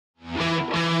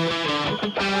In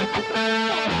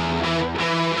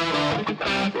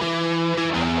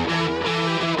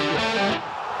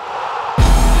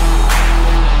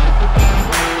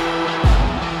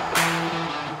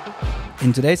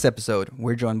today's episode,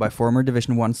 we're joined by former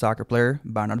Division 1 soccer player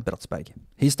Bernhard Bratsberg.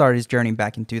 He started his journey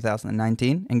back in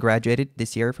 2019 and graduated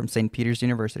this year from St. Peter's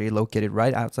University, located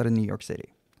right outside of New York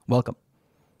City. Welcome.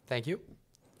 Thank you.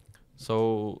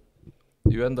 So,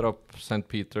 you ended up St.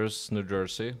 Peter's, New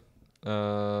Jersey.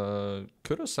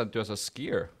 Could have sent you as a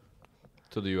skier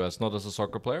to the US, not as a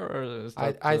soccer player? Or is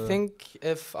that, I think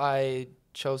if I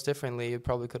chose differently, you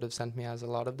probably could have sent me as a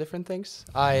lot of different things.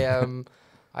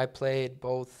 I played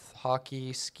both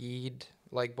hockey, skied,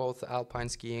 like both alpine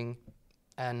skiing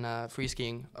and free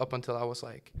skiing up until I was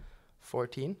like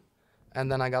 14.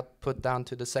 And then I got put down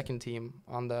to the second team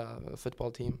on the football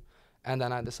team. And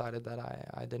then I decided that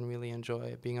I didn't really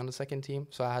enjoy being on the second team.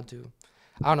 So I had to,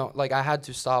 I had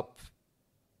to stop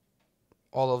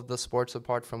all of the sports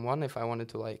apart from one if I wanted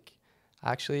to like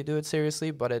actually do it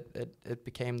seriously. But it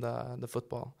became the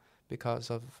football. Because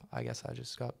of, I guess I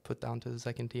just got put down to the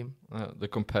second team. the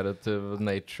competitive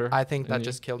nature. I think that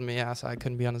just killed me, as I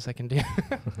couldn't be on the second team.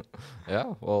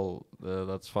 Yeah, well,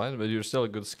 that's fine. But you're still a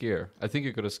good skier. I think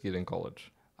you could have skied in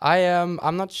college.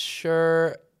 I'm not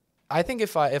sure. I think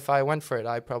if I went for it,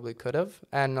 I probably could have.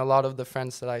 And a lot of the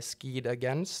friends that I skied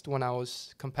against when I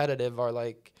was competitive are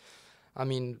like, I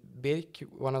mean, Birk,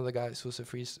 one of the guys who's a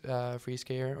free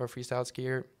skier or freestyle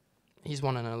skier, he's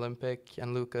won an Olympic,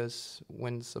 and Lucas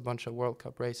wins a bunch of World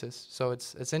Cup races. So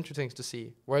it's interesting to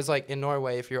see. Whereas like in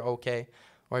Norway, if you're okay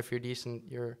or if you're decent,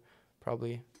 you're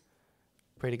probably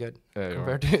pretty good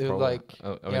compared to like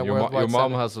your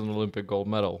mom has an Olympic gold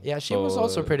medal. Yeah, she was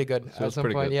also pretty good at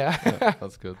some point. Good. Yeah,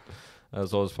 that's good.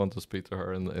 It's always fun to speak to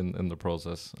her in the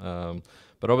process.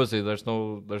 But obviously, there's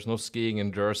no skiing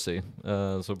in Jersey,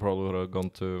 so probably would have gone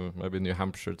to maybe New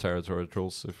Hampshire territory,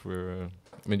 Truls, if we're.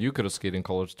 I mean, you could have skied in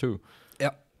college too.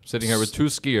 Yeah. Sitting here with two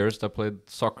skiers that played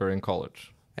soccer in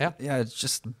college. Yeah. Yeah, it's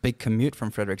just a big commute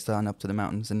from Fredrikstad up to the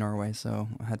mountains in Norway, so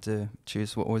I had to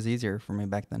choose what was easier for me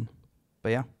back then. But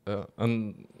yeah.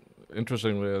 And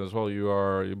interestingly as well,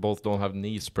 you both don't have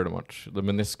knees pretty much. The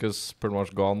meniscus pretty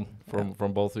much gone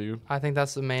from both of you. I think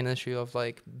that's the main issue of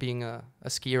like being a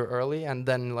skier early and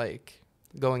then like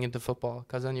going into football,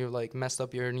 because then you like messed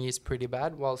up your knees pretty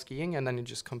bad while skiing, and then you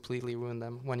just completely ruin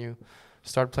them when you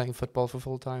start playing football for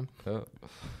full time. Yeah.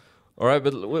 All right,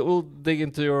 but we'll dig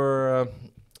into your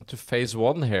to phase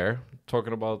one here,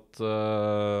 talking about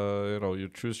you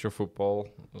choose your football,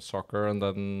 soccer, and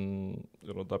then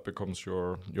that becomes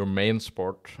your main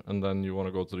sport, and then you want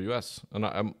to go to the US.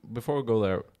 And before we go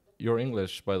there, your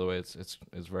English, by the way, it's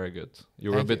very good.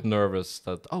 You were a bit nervous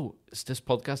that is this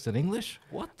podcast in English?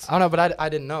 What? I don't know, but I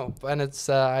didn't know, and it's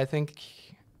I think.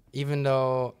 Even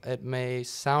though it may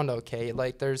sound okay,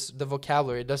 like there's the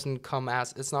vocabulary, it doesn't come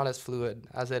it's not as fluid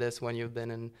as it is when you've been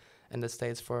in the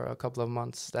States for a couple of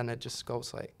months. Then it just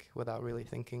goes like without really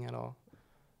thinking at all.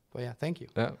 But yeah, thank you.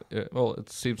 Yeah. Well, it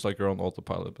seems like you're on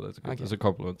autopilot, but it's a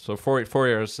compliment. So 4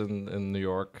 years in New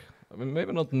York. I mean,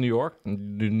 maybe not New York,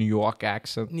 the New York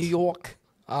accent. New York.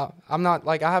 I'm not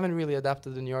like, I haven't really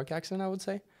adapted the New York accent, I would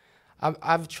say.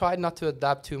 I've tried not to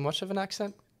adapt too much of an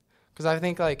accent, because I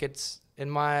think like it's, in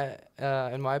my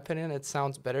opinion, it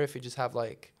sounds better if you just have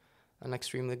like an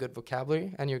extremely good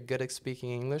vocabulary and you're good at speaking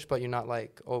English, but you're not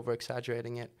like over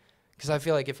exaggerating it. Because I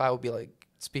feel like if I would be like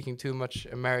speaking too much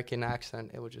American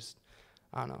accent, it would just,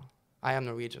 I don't know. I am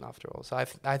Norwegian after all, so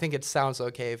I think it sounds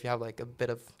okay if you have like a bit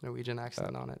of Norwegian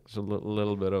accent on it. So a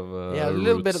little bit of a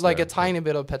little bit, like a tiny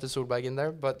bit of Petter Solberg in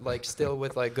there, but like still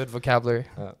with like good vocabulary.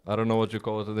 I don't know what you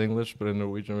call it in English, but in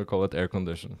Norwegian we call it air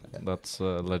condition. That's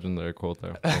a legendary quote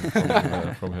there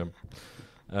from him.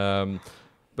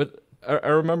 But I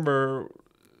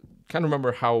can't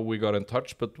remember how we got in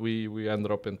touch, but we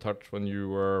ended up in touch when you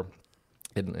were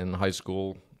in high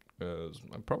school.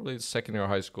 Probably second year of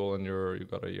high school, and you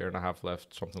got a year and a half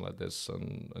left, something like this,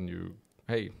 and you,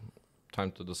 hey,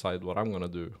 time to decide what I'm gonna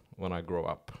do when I grow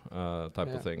up,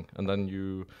 type of thing. And then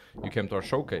you came to our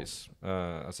showcase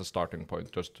as a starting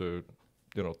point, just to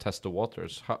test the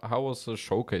waters. How was the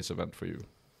showcase event for you?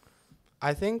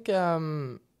 I think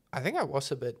I was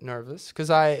a bit nervous,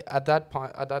 because at that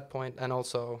point and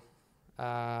also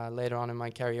later on in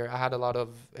my career, I had a lot of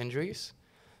injuries.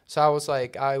 So I was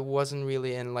like, I wasn't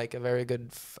really in like a very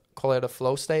good, call it a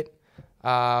flow state.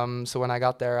 So when I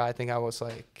got there, I think I was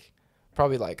like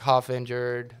probably like half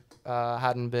injured,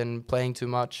 hadn't been playing too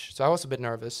much. So I was a bit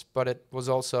nervous, but it was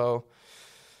also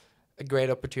a great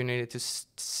opportunity to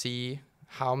see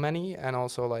how many, and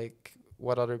also like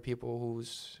what other people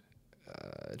who's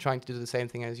trying to do the same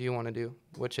thing as you want to do,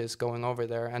 which is going over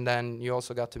there. And then you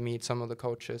also got to meet some of the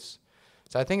coaches.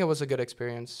 So I think it was a good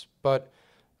experience. But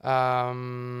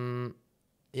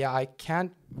yeah,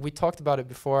 we talked about it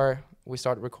before we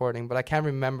started recording, but I can't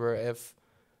remember if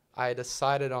I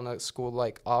decided on a school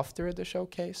like after the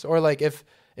showcase, or like if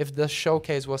the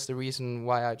showcase was the reason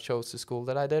why I chose the school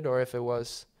that I did, or if it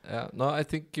was... No, I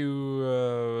think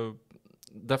you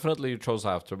definitely chose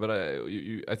after, but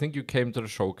I think you came to the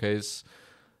showcase,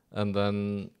 and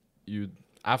then you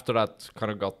after that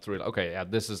kind of got through. Okay, yeah,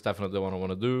 this is definitely what I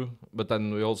want to do. But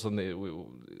then we also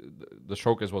the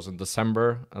showcase was in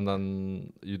December, and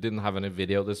then you didn't have any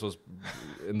video. This was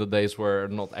in the days where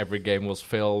not every game was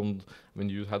filmed. I mean,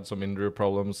 you had some injury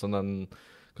problems, and then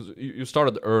because you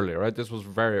started early, right? This was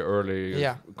very early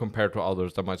compared to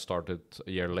others that might start it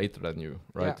a year later than you,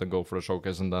 right? Yeah. And go for the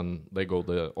showcase, and then they go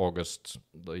the August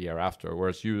the year after.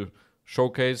 Whereas you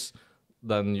showcase,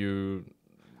 then you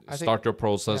start your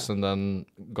process, and then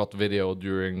got video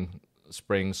during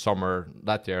spring, summer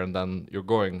that year, and then you're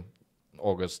going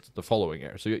August the following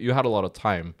year. So you had a lot of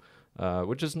time,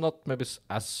 which is not maybe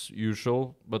as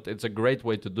usual, but it's a great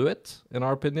way to do it, in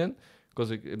our opinion,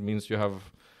 because it means you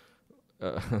have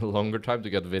a longer time to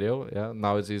get video. Yeah,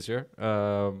 now it's easier,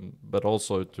 but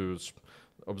also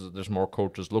obviously there's more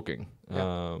coaches looking.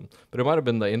 But it might have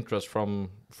been the interest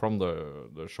from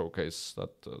the showcase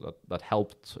that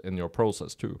helped in your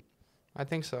process too. I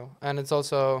think so. And it's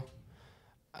also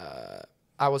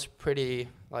I was pretty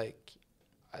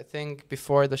I think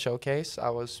before the showcase I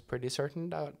was pretty certain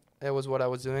that it was what I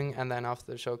was doing, and then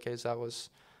after the showcase I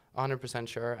was 100%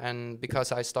 sure. And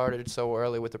because I started so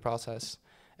early with the process,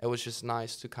 it was just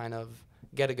nice to kind of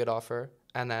get a good offer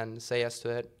and then say yes to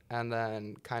it, and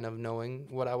then kind of knowing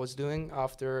what I was doing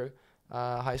after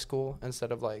high school,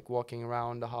 instead of like walking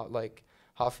around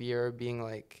half a year being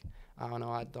like, I don't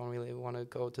know, I don't really want to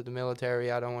go to the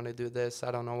military, I don't want to do this, I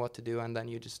don't know what to do, and then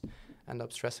you just end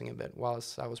up stressing a bit.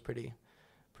 Whilst I was pretty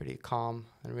calm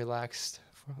and relaxed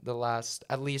for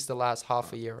at least the last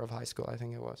half a year of high school, I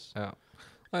think it was. Yeah,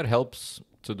 it helps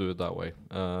to do it that way,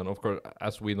 and of course,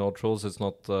 as we know, Trolls, it's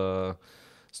not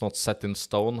set in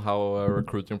stone how a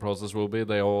recruiting process will be.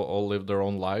 They all live their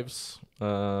own lives,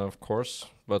 of course.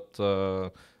 But I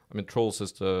mean, Trolls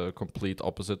is the complete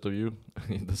opposite of you.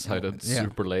 He decided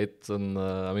super late, and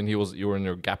I mean, you were in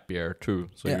your gap year too,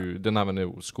 so you didn't have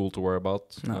any school to worry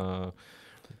about. No.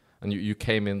 And you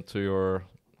came into your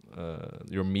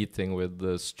meeting with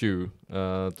Stu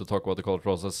to talk about the college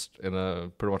process in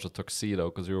pretty much a tuxedo,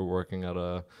 because you were working at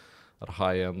a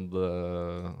high-end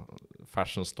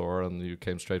fashion store, and you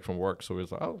came straight from work. So we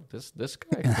was like, oh, this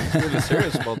guy is really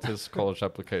serious about his college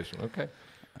application. Okay.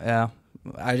 Yeah,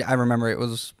 I remember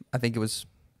I think it was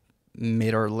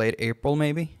mid or late April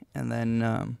maybe, and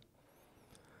then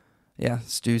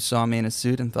Stu saw me in a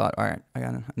suit and thought, all right,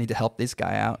 I need to help this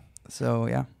guy out.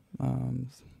 So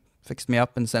fixed me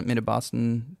up and sent me to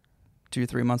Boston 2 or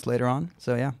 3 months later on.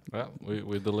 So yeah,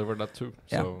 we delivered that too.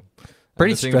 Yeah. So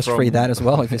pretty stress-free that as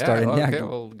well if you started. Okay,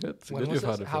 well, good. When good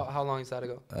was this? How long is that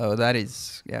ago? Oh, that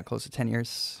is close to 10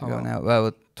 years ago wow. now.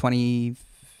 Well,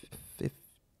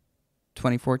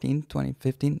 2014,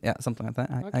 2015, something like that.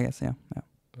 I guess, yeah.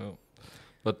 Oh.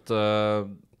 But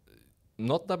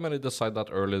not that many decide that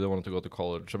early they wanted to go to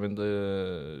college. I mean,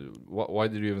 why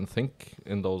did you even think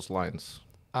in those lines?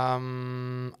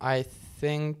 I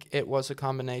think it was a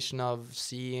combination of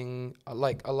seeing a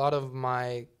lot of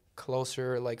my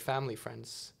closer family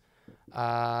friends,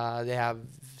 they have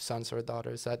sons or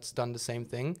daughters that's done the same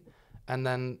thing, and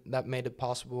then that made it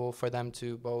possible for them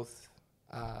to both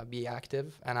be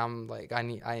active, and I'm like, I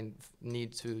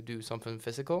need to do something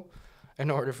physical in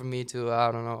order for me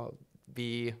to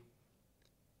be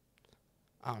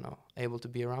able to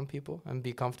be around people and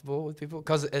be comfortable with people,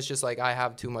 because it's just like I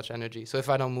have too much energy, so if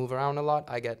I don't move around a lot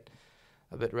I get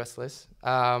a bit restless,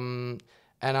 and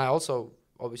I also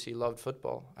obviously loved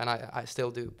football, and I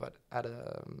still do, but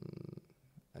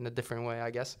in a different way, I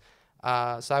guess.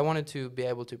 So I wanted to be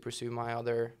able to pursue my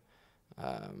other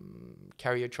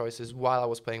career choices while I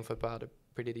was playing football at a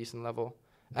pretty decent level.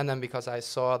 And then because I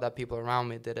saw that people around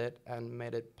me did it and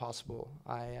made it possible,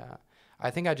 I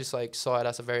think I just saw it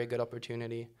as a very good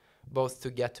opportunity, both to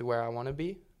get to where I want to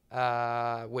be,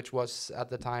 which was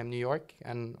at the time New York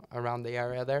and around the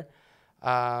area there,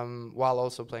 while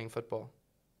also playing football.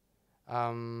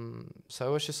 So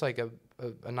it was just like a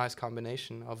nice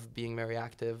combination of being very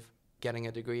active, getting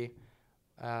a degree,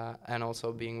 and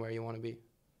also being where you want to be.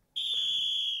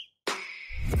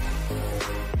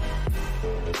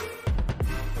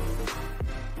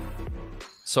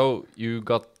 So you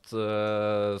got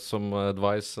some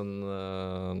advice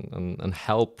and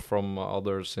help from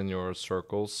others in your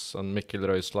circles, and Mikkel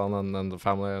Røisland and the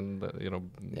family, and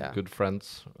good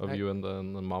friends of you and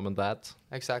the mom and dad?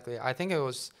 Exactly. I think it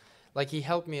was like he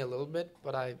helped me a little bit,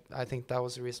 but I think that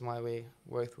was the reason why we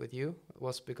worked with you,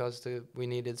 was because we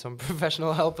needed some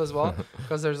professional help as well,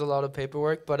 because there's a lot of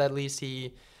paperwork. But at least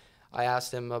I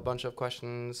asked him a bunch of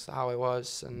questions, how it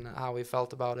was and how he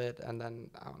felt about it, and then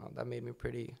I don't know, that made me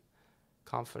pretty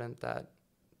confident that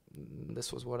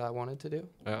this was what I wanted to do.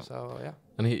 Yeah. So yeah.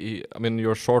 And I mean,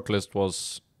 your shortlist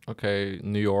was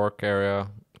New York area,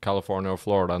 California or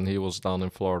Florida, and he was down in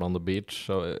Florida on the beach,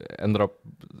 so it ended up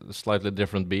a slightly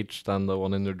different beach than the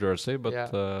one in New Jersey, but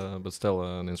still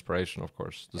an inspiration, of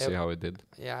course, to see how he did.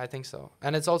 Yeah, I think so.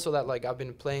 And it's also that like I've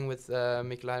been playing with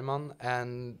Mikkel Herman,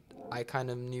 and I kind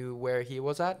of knew where he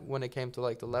was at when it came to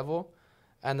like the level,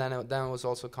 and then it was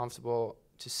also comfortable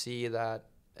to see that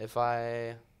if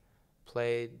I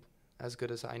played as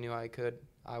good as I knew I could,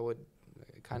 I would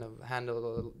kind of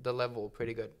handle the level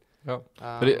pretty good. Yeah,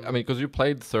 but because you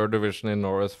played third division in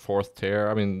Norway's fourth tier.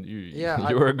 I mean,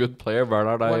 you were a good player,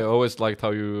 Bernhard. I always liked how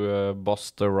you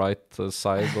bossed the right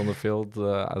side on the field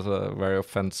as a very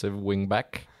offensive wing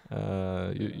back.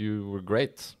 You were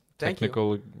great.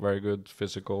 Technical, very good.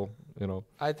 Physical,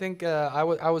 I think I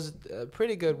was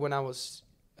pretty good when I was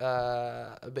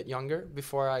a bit younger,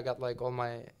 before I got like all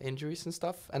my injuries and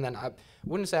stuff. And then I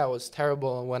wouldn't say I was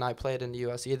terrible when I played in the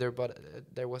US either, but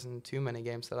there wasn't too many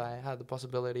games that I had the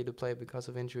possibility to play because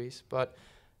of injuries. But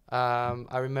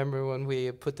I remember when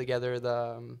we put together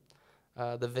the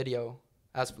video,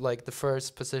 as like the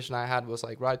first position I had was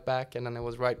like right back, and then it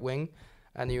was right wing.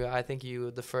 And I think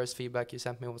the first feedback you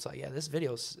sent me was like, yeah, this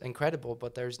video's incredible,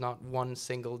 but there's not one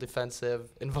single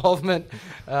defensive involvement.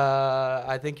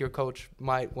 I think your coach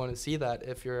might want to see that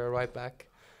if you're a right back.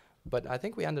 But I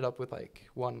think we ended up with like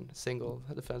one single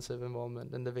defensive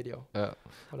involvement in the video. Yeah,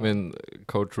 I mean,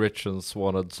 Coach Richens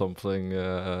wanted something,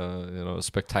 a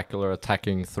spectacular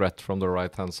attacking threat from the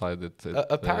right-hand side.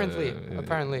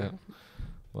 Apparently. Yeah.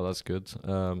 Well, that's good.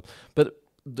 But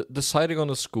deciding on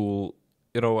a school,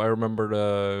 I remember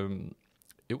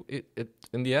it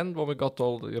in the end when we got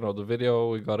all the video,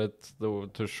 we got it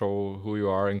to show who you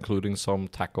are, including some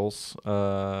tackles,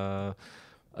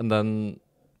 and then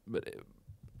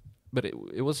but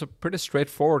it was a pretty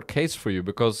straightforward case for you,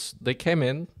 because they came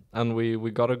in and we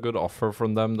got a good offer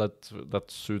from them that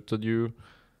suited you,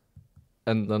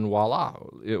 and then voila,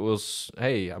 it was,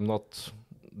 hey,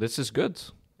 this is good.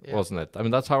 Yeah. Wasn't it? I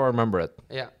mean, that's how I remember it.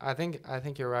 Yeah, I think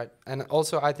you're right. And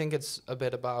also I think it's a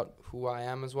bit about who I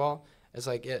am as well. It's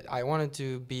like I wanted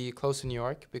to be close to New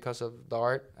York because of the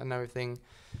art and everything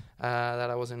that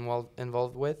I was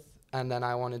involved with. And then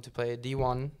I wanted to play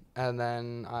D1, and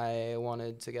then I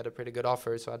wanted to get a pretty good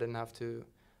offer, so I didn't have to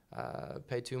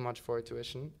pay too much for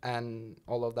tuition. And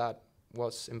all of that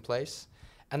was in place.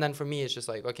 And then for me, it's just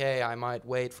like, okay, I might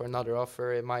wait for another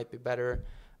offer. It might be better.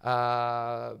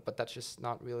 But that's just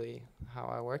not really how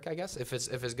I work, I guess. If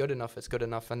it's good enough, it's good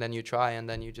enough, and then you try, and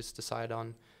then you just decide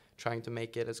on trying to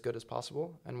make it as good as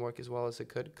possible and work as well as it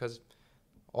could, because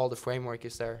all the framework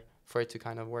is there for it to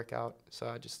kind of work out. So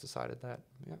I just decided that,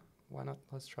 yeah, why not?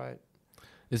 Let's try it.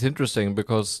 It's interesting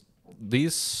because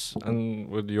these, and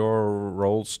with your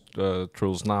roles,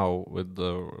 Truls, now with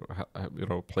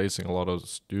placing a lot of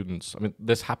students. I mean,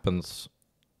 this happens.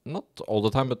 Not all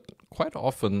the time, but quite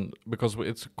often, because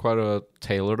it's quite a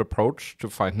tailored approach to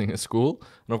finding a school.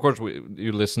 And of course,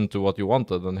 you listen to what you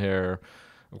wanted, and here,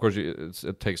 of course,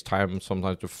 it takes time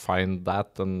sometimes to find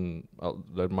that, and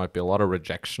there might be a lot of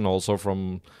rejection also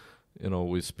from,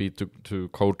 we speak to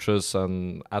coaches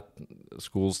and at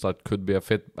schools that could be a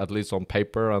fit, at least on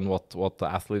paper, and what the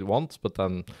athlete wants, but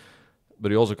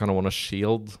you also kind of want to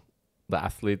shield the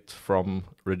athlete from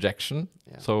rejection.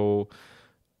 Yeah. So.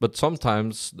 But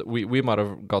sometimes we might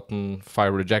have gotten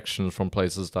 5 rejections from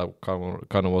places that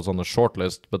kind of was on the short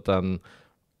list, but then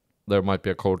there might be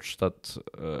a coach that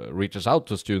reaches out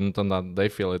to a student, and then they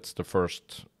feel it's the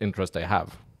first interest they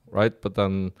have, right? But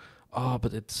then,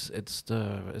 but it's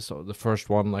the first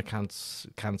one. I can't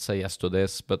say yes to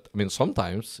this. But I mean,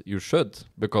 sometimes you should,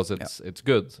 because it's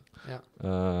good,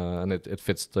 and it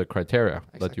fits the criteria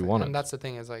that you want. And that's the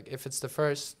thing, is like, if it's the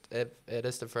first, it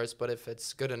is the first. But if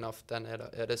it's good enough, then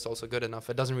it is also good enough.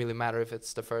 It doesn't really matter if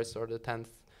it's the first or the 10th.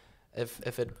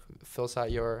 If it fills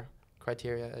out your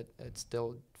criteria, it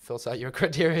still fills out your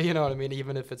criteria. You know what I mean?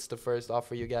 Even if it's the first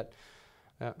offer you get.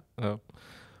 Yeah.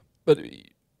 But.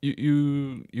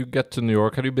 You get to New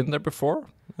York. Have you been there before?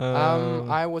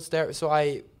 I was there. So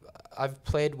I've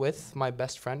played with my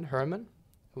best friend Herman,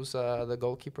 who's the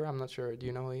goalkeeper. I'm not sure. Do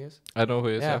you know who he is? I know who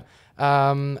he is. Yeah.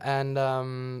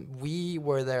 We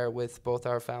were there with both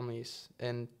our families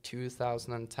in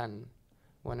 2010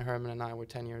 when Herman and I were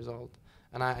 10 years old.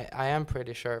 And I am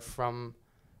pretty sure from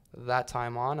that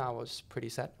time on, I was pretty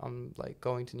set on like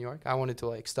going to New York. I wanted to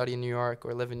like study in New York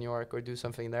or live in New York or do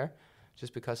something there,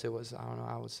 just because it was, I don't know,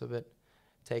 I was a bit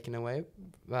taken away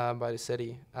by the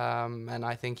city. And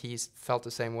I think he's felt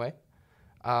the same way.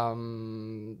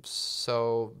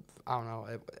 So I don't know.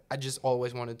 I just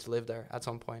always wanted to live there at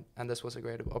some point, and this was a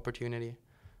great opportunity.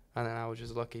 And then I was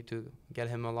just lucky to get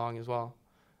him along as well.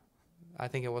 I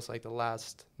think it was like the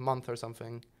last month or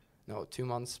something. No, 2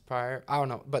 months prior. I don't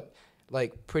know, but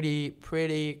like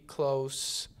pretty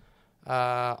close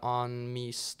on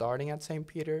me starting at St.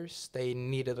 Peter's. They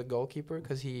needed a goalkeeper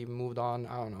because he moved on.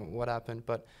 I don't know what happened,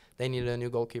 but they needed a new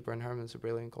goalkeeper, and Herman's a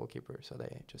brilliant goalkeeper, so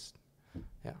they just,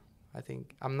 yeah. I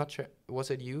think, I'm not sure,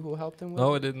 was it you who helped him with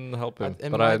No, it? it didn't help him. It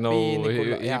But I might know be he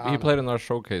Nicola- yeah, I he don't played in our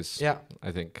showcase. Yeah,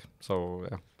 I think so.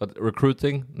 Yeah, but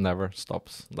recruiting never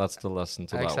stops. That's the lesson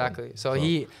to that one. exactly. So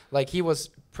he was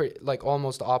like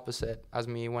almost the opposite as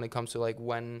me when it comes to like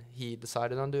when he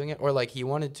decided on doing it, or like he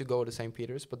wanted to go to St.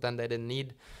 Peter's, but then they didn't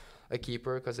need a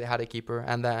keeper because they had a keeper,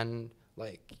 and then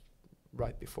like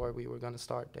right before we were gonna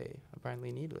start, they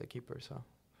apparently needed a keeper. So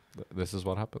This is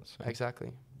what happens. Yeah.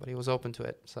 exactly, but he was open to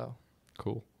it. So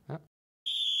Cool. yeah.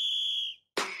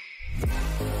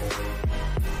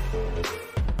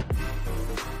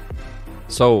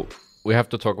 So we have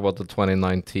to talk about the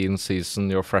 2019 season,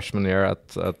 your freshman year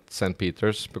at St.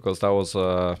 Peter's, because that was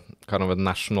a kind of a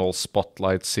national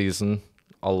spotlight season.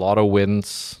 A lot of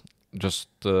wins, just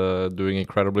doing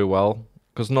incredibly well.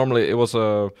 Because normally it was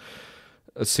a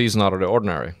season out of the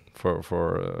ordinary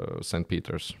for St.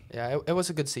 Peter's. Yeah, it was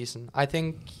a good season. I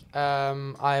think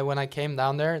when I came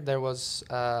down there was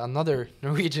another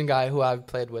Norwegian guy who I've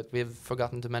played with. We've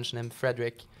forgotten to mention him,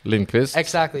 Fredrik. Lindqvist?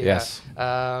 Exactly, Yes.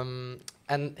 yeah.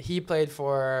 And he played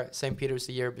for St. Peter's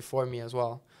the year before me as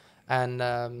well.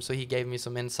 And so he gave me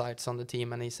some insights on the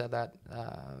team, and he said that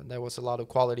there was a lot of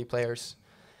quality players.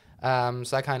 So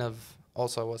that kind of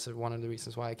also was one of the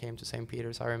reasons why I came to St.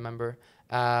 Peter's, I remember.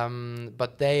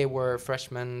 But they were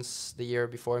freshmen the year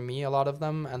before me, a lot of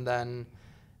them, and then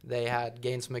they had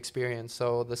gained some experience.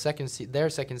 So their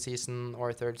second season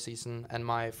or third season and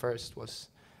my first was,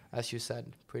 as you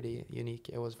said, pretty unique.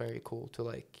 It was very cool to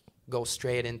like go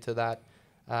straight into that.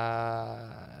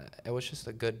 It was just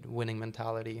a good winning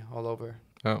mentality all over.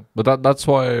 Yeah, but that's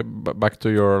why back to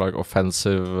your like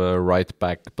offensive right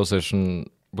back position,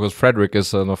 because Fredrik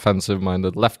is an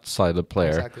offensive-minded left-sided player.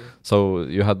 Exactly. So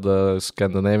you had the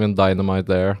Scandinavian dynamite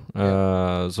there.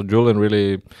 So Julian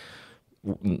really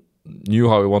knew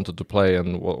how he wanted to play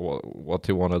and what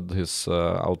he wanted his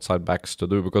outside backs to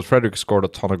do, because Fredrik scored a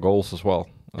ton of goals as well.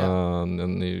 Yeah.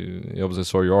 And he obviously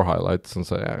saw your highlights and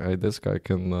said, hey, this guy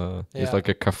can, he's like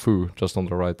a Cafu just on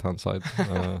the right-hand side.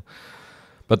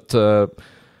 But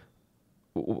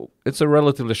it's a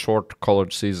relatively short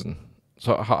college season.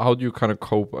 So how do you kind of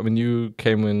cope? I mean, you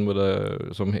came in with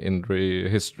some injury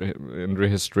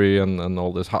history and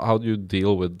all this. How do you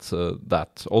deal with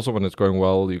that? Also, when it's going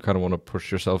well, you kind of want to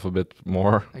push yourself a bit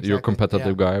more. Exactly. You're a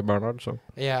competitive guy, Bernhard. So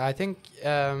yeah, I think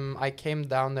I came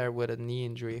down there with a knee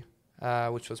injury,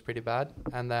 which was pretty bad,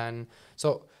 and then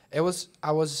I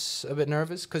was a bit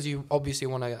nervous because you obviously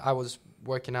want to. I was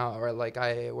working out, or like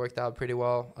I worked out pretty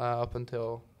well up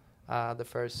until the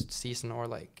first season, or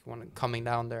like when coming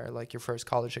down there, like your first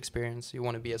college experience, you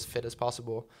want to be as fit as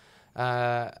possible.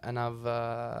 And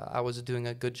I was doing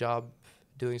a good job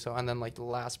doing so. And then like the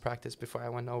last practice before I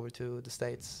went over to the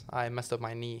States, I messed up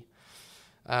my knee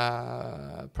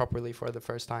properly for the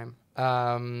first time.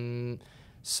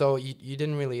 So you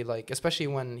didn't really like, especially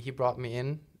when he brought me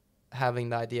in, having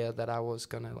the idea that I was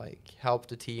gonna like help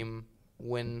the team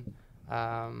win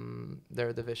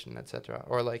their division, etc.,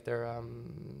 or like their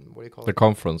what do you call the it?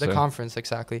 Conference. The conference,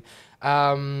 exactly.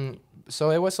 So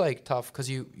it was like tough because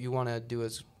you want to do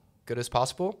as good as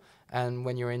possible, and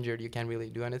when you're injured, you can't really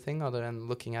do anything other than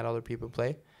looking at other people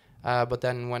play. But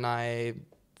then when I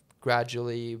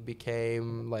gradually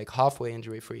became like halfway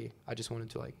injury free, I just wanted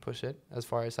to like push it as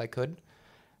far as I could.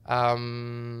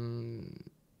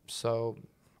 So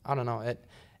I don't know.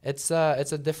 It's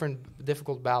a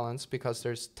difficult balance because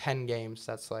there's 10 games.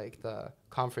 That's like the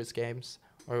conference games,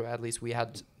 or at least we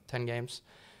had 10 games.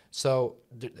 So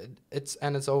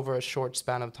it's over a short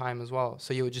span of time as well.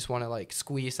 So you would just want to like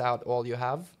squeeze out all you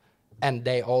have, and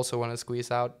they also want to squeeze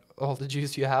out all the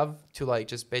juice you have to like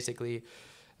just basically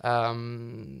try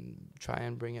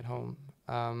and bring it home.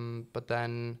 But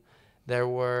then There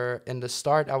were, in the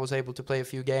start, I was able to play a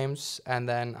few games, and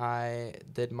then I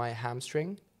did my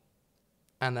hamstring,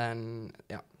 and then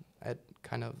it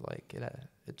kind of like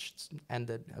it just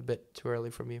ended a bit too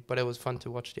early for me. But it was fun to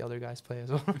watch the other guys play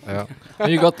as well. Yeah,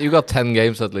 and you got 10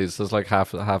 games at least. It's like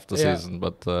half the season,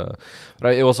 but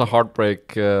right, it was a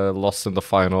heartbreak loss in the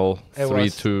final,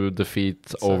 3-2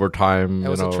 defeat, overtime. It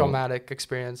was a traumatic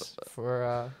experience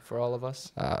for all of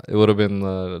us. It would have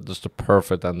been just a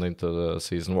perfect ending to the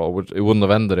season. Well, it wouldn't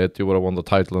have ended it. You would have won the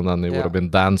title, and then you would have been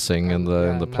dancing in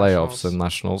the playoffs and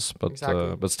nationals. But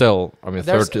but still, I mean,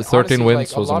 13 honestly,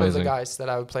 wins like, was a lot amazing. Of the guys that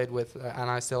I played with,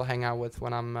 and I still hang out with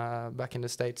when I'm back in the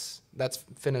States. That's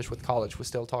finished with college. We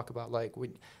still talk about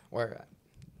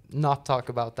not talk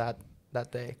about that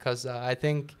day, because I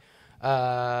think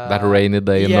that rainy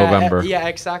day in November. Yeah,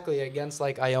 exactly, against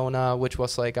like Iona, which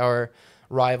was like our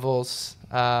rivals.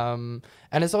 And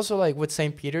it's also like with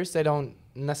St. Peter's, they don't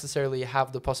necessarily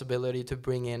have the possibility to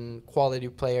bring in quality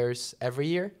players every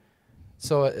year.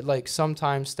 So like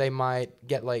sometimes they might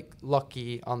get like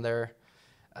lucky on their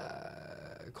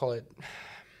call it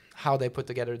how they put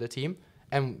together the team,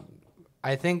 and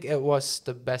I think it was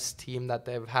the best team that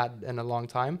they've had in a long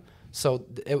time. So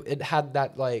it had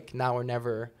that like now or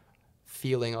never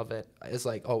feeling of it. It's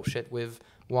like, oh shit, we've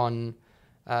won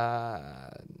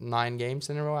 9 games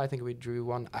in a row. I think we drew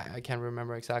one. I can't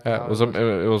remember exactly. How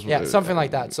it was yeah, something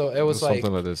like that. So it was like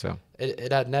something like this. Yeah,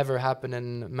 it had never happened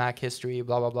in MAC history.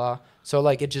 Blah blah blah. So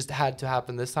like it just had to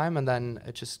happen this time, and then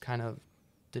it just kind of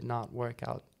did not work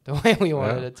out the way we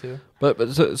wanted it to. But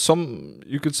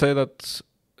you could say that,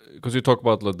 because you talk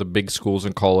about like the big schools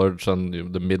in college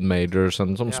and the mid majors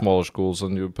and some smaller schools,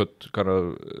 and you put kind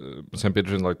of St.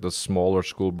 Peter's in like the smaller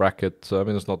school bracket. I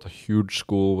mean, it's not a huge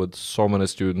school with so many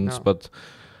students, but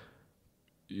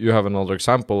you have another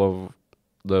example of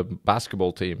the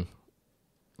basketball team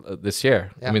this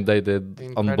year. I mean, they did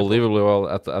unbelievably well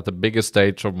at the biggest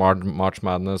stage of March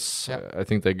Madness. I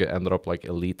think they ended up like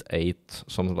Elite 8,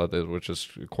 something like that, which is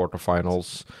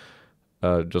quarterfinals. They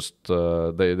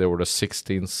were the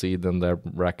 16th seed in their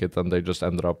bracket, and they just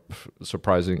ended up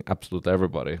surprising absolutely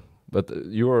everybody. But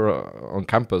you were on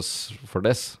campus for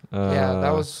this.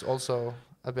 That was also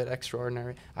a bit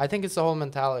extraordinary. I think it's the whole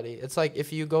mentality. It's like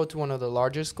if you go to one of the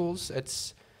larger schools,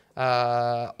 it's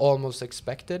almost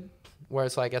expected.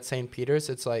 Whereas like at St. Peter's,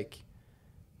 it's like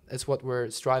it's what we're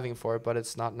striving for, but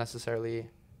it's not necessarily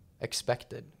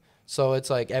expected. So it's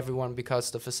like everyone,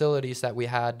 because the facilities that we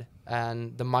had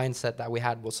and the mindset that we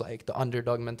had was like the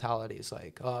underdog mentality. It's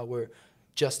like, we're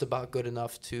just about good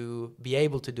enough to be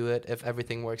able to do it if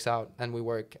everything works out, and we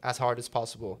work as hard as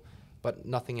possible, but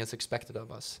nothing is expected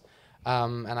of us.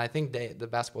 And I think the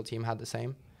basketball team had the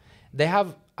same. They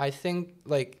have, I think,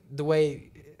 like the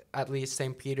way at least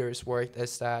St. Peter's worked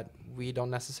is that we don't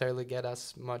necessarily get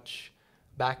as much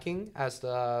backing as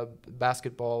the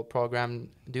basketball program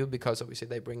do, because obviously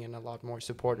they bring in a lot more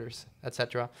supporters,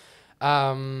 etc.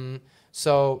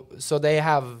 So they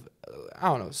have I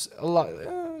don't know, a lot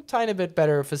tiny bit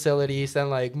better facilities and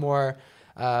like more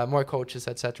coaches,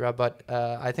 etc. But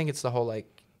I think it's the whole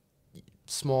like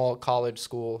small college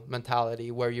school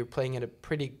mentality where you're playing in a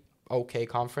pretty okay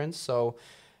conference. So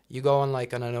you go on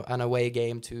like an away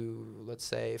game to, let's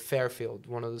say, Fairfield,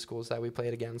 one of the schools that we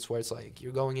played against, where it's like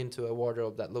you're going into a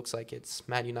wardrobe that looks like it's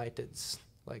Man United's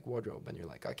like wardrobe, and you're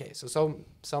like, okay, so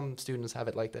some students have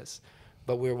it like this,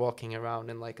 but we're walking around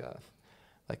in like a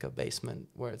basement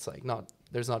where it's like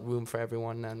there's not room for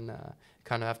everyone, and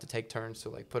kind of have to take turns to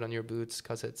like put on your boots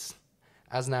because it's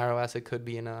as narrow as it could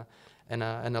be in a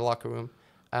locker room.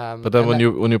 But then when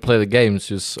you play the games,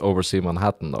 you just oversee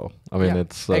Manhattan, though. I mean,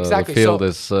 it's exactly. The field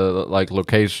is like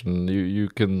location. You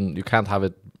can't have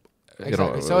it,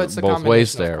 so it's both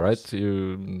ways there, right?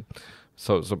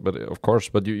 But of course,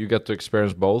 but you get to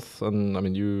experience both, and I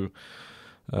mean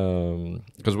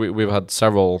because we've had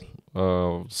several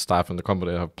staff in the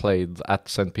company have played at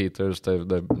St. Peter's. They've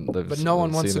but no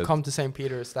one wants to come to St.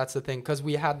 Peter's. That's the thing, because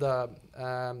we had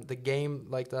the game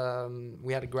like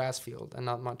we had a grass field, and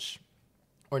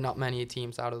not many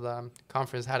teams out of the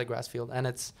conference had a grass field, and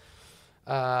it's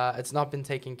not been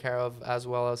taken care of as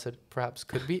well as it perhaps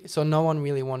could be. So no one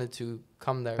really wanted to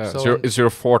come there. So it's your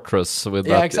fortress with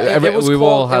that. Exactly. It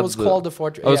was called the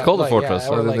fortress. Oh, it's called the fortress.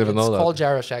 I didn't even know that. It's called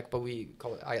Jaroszek, but we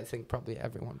call it. I think probably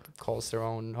everyone calls their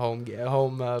own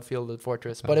home field the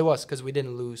fortress. But it was because we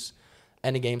didn't lose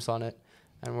any games on it,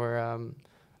 and we're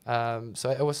so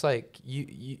it was like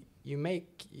you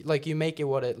make it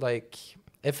what it like.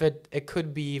 If it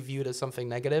could be viewed as something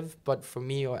negative, but for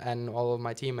me and all of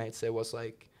my teammates, it was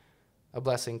like a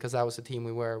blessing, because that was the team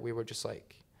we were just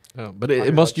like Yeah, but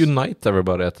it must unite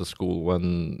everybody at the school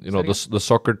when you know the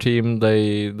soccer team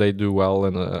they do well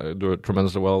and do it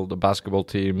tremendously well. The basketball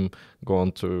team go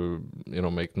on to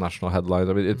make national headlines.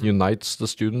 I mean, it unites the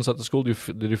students at the school.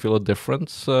 Did you feel a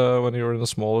difference when you were in a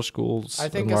smaller school's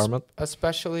environment?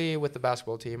 Especially with the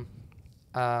basketball team,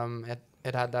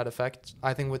 it had that effect.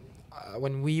 I think with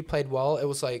when we played well, it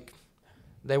was like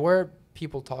there were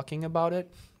people talking about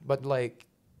it, but like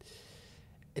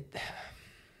it.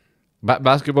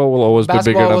 Basketball will always be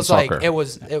bigger than soccer. It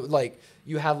was like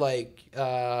you had like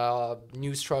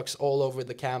news trucks all over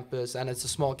the campus, and it's a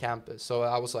small campus. So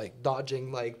I was like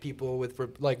dodging like people with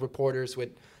reporters with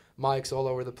mics all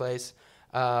over the place,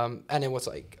 and it was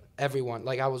like everyone.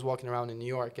 Like I was walking around in New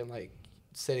York and like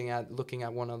looking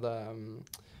at one of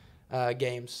the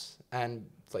games, and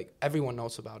like everyone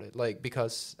knows about it. Like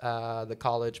because the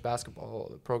college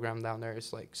basketball program down there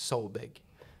is like so big,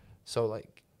 so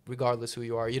like. Regardless who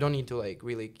you are, you don't need to like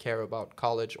really care about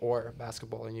college or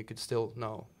basketball, and you could still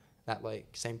know that like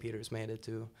St. Peter's made it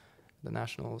to the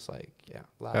nationals. Like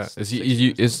last.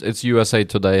 It's USA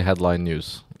Today headline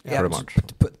news. Yeah, pretty much.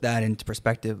 To put that into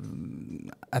perspective,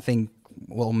 I think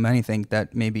many think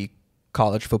that maybe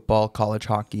college football, college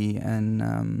hockey,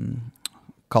 and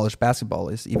college basketball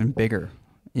is even bigger,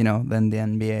 than the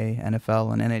NBA,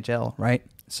 NFL, and NHL, right?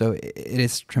 So it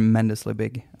is tremendously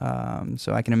big.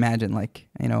 So I can imagine,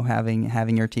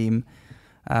 having your team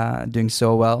doing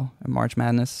so well in March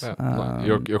Madness.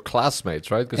 Your classmates,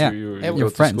 right? Because you go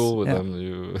to school with them.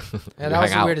 You that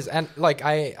was the weirdest. And like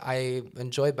I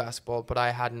enjoy basketball, but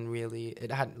I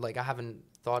haven't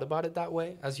thought about it that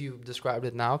way as you described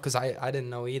it now, because I didn't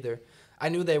know either. I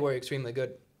knew they were extremely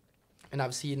good, and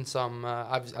I've seen some.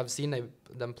 I've seen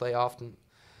them play often.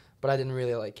 But I didn't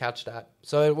really like catch that.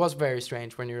 So it was very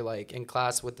strange when you're like in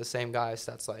class with the same guys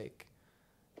that's like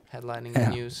headlining the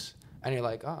news, and you're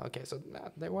like, oh, okay, so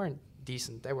they weren't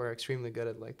decent. They were extremely good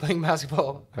at like playing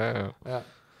basketball. Yeah.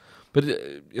 But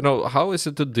how is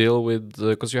it to deal with?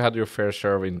 Because you had your fair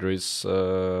share of injuries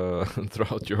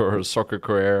throughout your soccer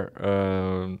career.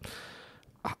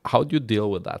 How do you deal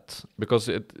with that? Because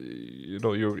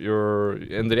you're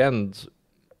in the end,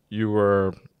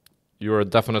 you're a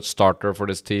definite starter for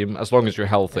this team as long as you're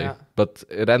healthy. Yeah. But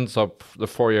it ends up the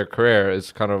 4-year career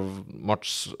is kind of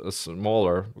much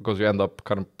smaller because you end up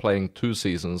kind of playing 2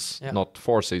 seasons, not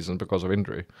 4 seasons because of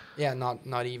injury. Yeah,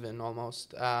 not even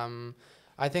almost.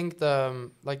 I think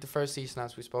the first season,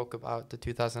 as we spoke about, the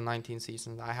 2019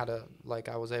 season,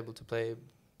 I was able to play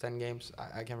 10 games.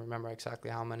 I can't remember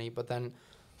exactly how many, but then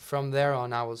from there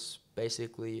on, I was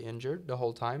basically injured the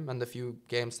whole time. And the few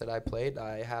games that I played,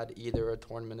 I had either a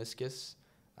torn meniscus,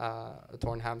 a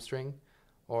torn hamstring,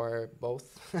 or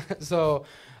both. So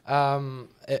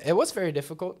it was very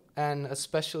difficult. And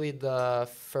especially the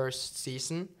first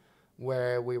season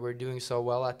where we were doing so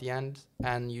well at the end,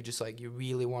 and you just you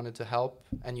really wanted to help,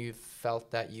 and you felt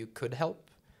that you could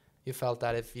help. You felt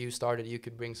that if you started, you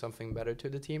could bring something better to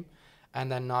the team.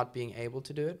 And then not being able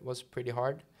to do it was pretty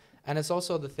hard. And it's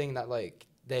also the thing that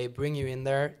they bring you in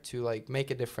there to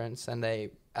make a difference, and they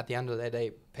at the end of the day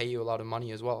they pay you a lot of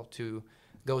money as well to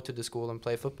go to the school and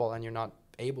play football, and you're not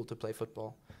able to play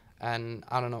football. And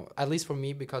I don't know, at least for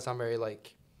me, because I'm very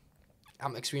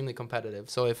I'm extremely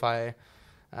competitive. So if I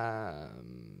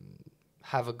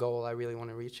have a goal, I really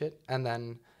want to reach it. And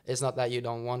then it's not that you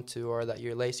don't want to or that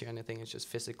you're lazy or anything, it's just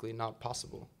physically not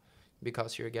possible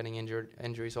because you're getting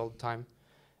injuries all the time.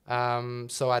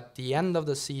 So at the end of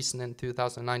the season in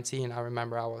 2019, I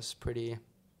remember I was pretty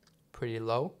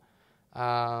low.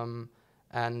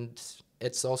 And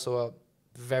it's also a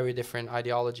very different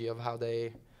ideology of how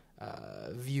they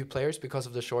view players because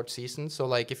of the short season.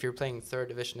 So if you're playing 3rd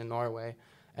division in Norway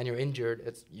and you're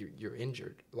injured, you're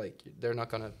injured. They're not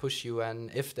going to push you. And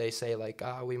if they say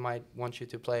we might want you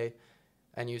to play,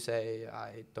 and you say,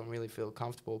 I don't really feel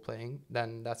comfortable playing,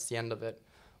 then that's the end of it.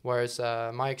 Whereas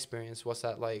my experience was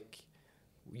that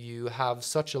you have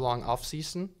such a long off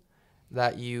season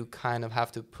that you kind of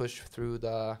have to push through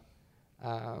the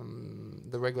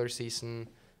regular season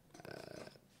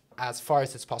as far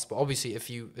as it's possible. Obviously, if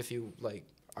you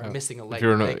are missing a leg,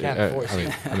 they can't force you.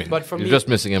 I mean, but for you're me, just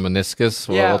missing a meniscus.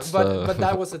 Well, but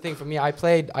that was the thing for me. I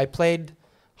played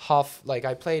half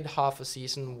a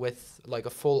season with a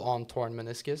full-on torn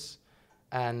meniscus,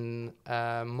 and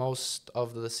most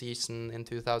of the season in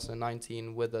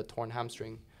 2019 with a torn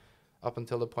hamstring, up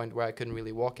until the point where I couldn't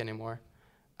really walk anymore.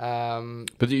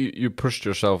 But you pushed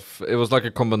yourself. It was like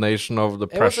a combination of the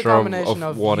pressure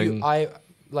of wanting. I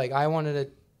wanted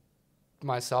it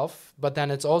myself, but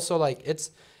then it's also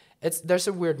there's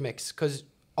a weird mix, because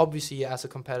obviously as a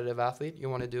competitive athlete you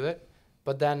want to do it,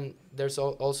 But then there's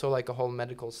also like a whole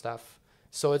medical staff.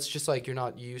 So it's just like you're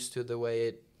not used to the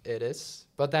way it is.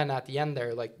 But then at the end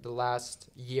there, like the last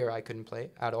year I couldn't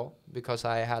play at all because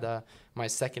I had my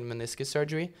second meniscus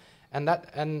surgery. And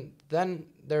then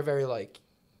they're very like,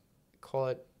 call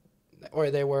it,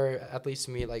 or they were, at least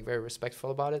to me, like very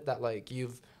respectful about it, that like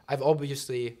I've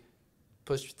obviously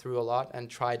pushed through a lot and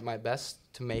tried my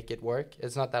best to make it work.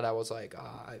 It's not that I was like,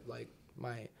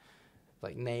 my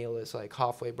like nail is like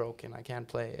halfway broken, I can't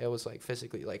play. It was like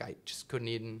physically, like I just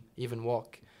couldn't even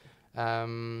walk.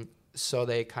 So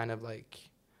they kind of like,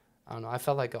 I don't know, I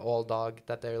felt like an old dog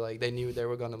that they're like, they knew they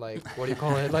were gonna like, what do you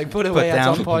call it, like put away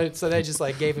at some point. So they just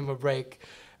like gave him a break,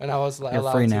 and I was like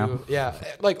allowed free to now. Yeah,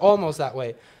 like almost that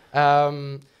way.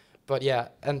 But yeah,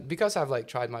 and because I've like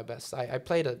tried my best, I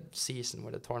played a season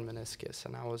with a torn meniscus,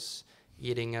 and I was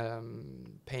eating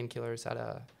painkillers at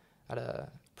a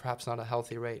perhaps not a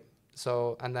healthy rate.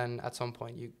 So, and then at some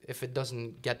point, if it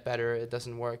doesn't get better, it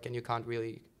doesn't work, and you can't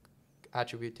really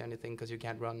attribute to anything because you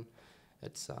can't run.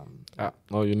 It's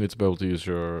no, you need to be able to use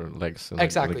your legs in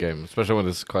the game, especially when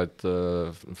it's quite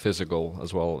physical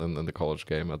as well in the college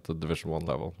game at the Division 1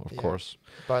 level, of course.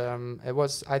 But it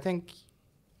was, I think,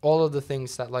 all of the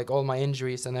things that, like all my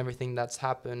injuries and everything that's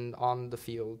happened on the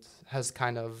field has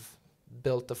kind of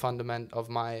built the fundament of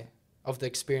the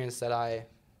experience that I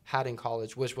had in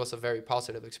college, which was a very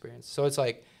positive experience. So it's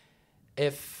like,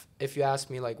 if you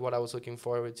ask me like what I was looking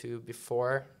forward to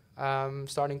before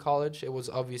starting college, it was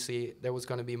obviously there was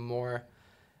going to be more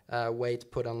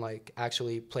weight put on like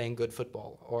actually playing good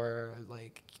football or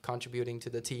like contributing to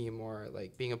the team or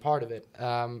like being a part of it.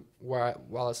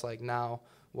 While it's like now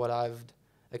what I've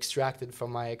extracted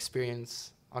from my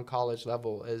experience on college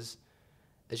level is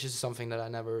it's just something that I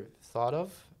never thought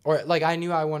of. Or like I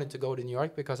knew I wanted to go to New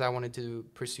York because I wanted to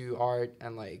pursue art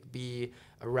and like be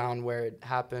around where it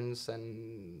happens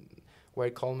and where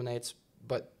it culminates,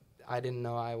 but I didn't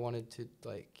know I wanted to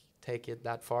like take it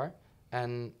that far.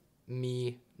 And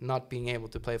me not being able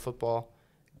to play football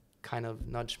kind of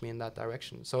nudged me in that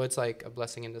direction. So it's like a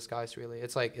blessing in disguise, really.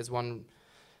 It's like it's one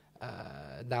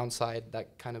downside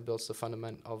that kind of builds the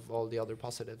fundament of all the other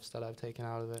positives that I've taken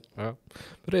out of it. Yeah,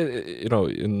 but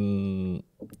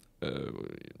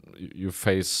you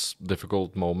face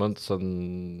difficult moments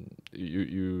and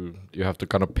you have to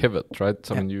kind of pivot, right?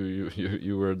 I mean,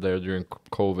 you were there during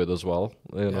COVID as well,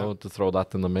 you know, to throw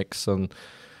that in the mix, and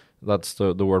that's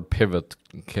the word pivot.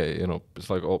 Okay, it's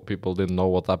like all people didn't know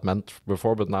what that meant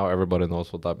before, but now everybody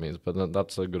knows what that means. But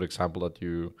that's a good example that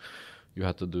you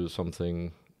had to do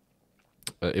something.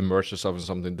 Immerse yourself in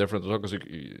something different as well, because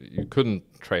you couldn't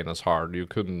train as hard. You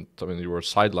couldn't. I mean, you were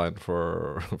sidelined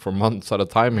for months at a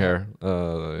time here.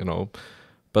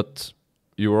 But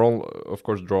you were all, of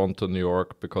course, drawn to New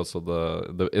York because of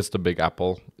it's the Big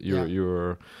Apple.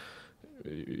 You're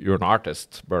an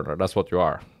artist, Bernhard. That's what you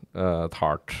are at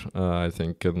heart, I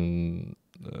think. And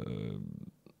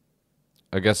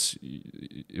I guess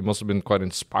it must have been quite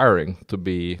inspiring to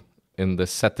be in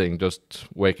this setting, just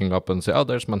waking up and say, oh,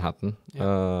 there's Manhattan.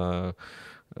 Yeah.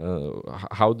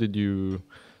 How did you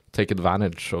take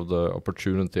advantage of the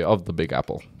opportunity of the Big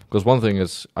Apple? Because one thing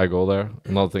is I go there,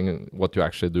 another thing what you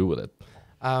actually do with it.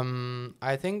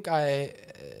 I think I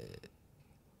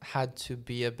had to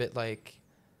be a bit like,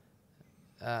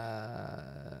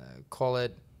 call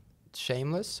it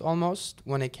shameless almost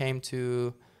when it came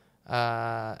to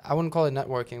I wouldn't call it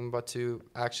networking, but to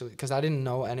actually, because I didn't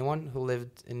know anyone who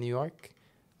lived in New York.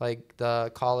 Like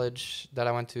the college that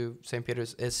I went to, St.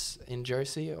 Peter's, is in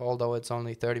Jersey, although it's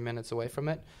only 30 minutes away from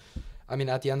it. I mean,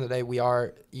 at the end of the day, we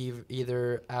are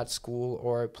either at school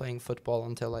or playing football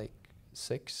until like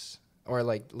 6, or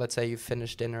like, let's say you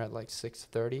finish dinner at like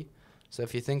 6:30. So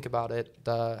if you think about it,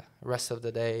 the rest of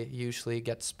the day usually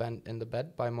gets spent in the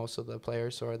bed by most of the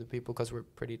players or the people, because we're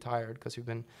pretty tired because we've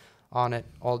been on it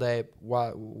all day.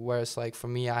 Whereas like for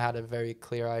me, I had a very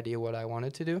clear idea what I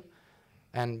wanted to do,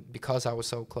 and because I was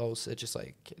so close, it just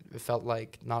like it felt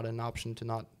like not an option to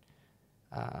not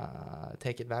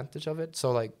take advantage of it.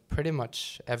 So like pretty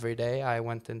much every day I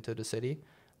went into the city,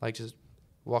 like just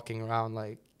walking around,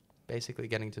 like basically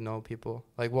getting to know people,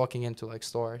 like walking into like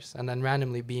stores and then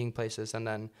randomly being places and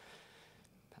then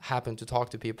happen to talk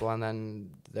to people, and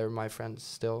then they're my friends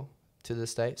still to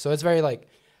this day. So it's very like,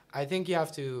 I think you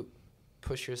have to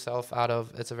push yourself out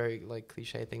of, it's a very like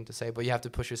cliche thing to say, but you have to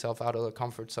push yourself out of the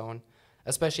comfort zone,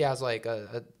 especially as like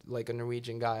a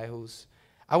Norwegian guy who's,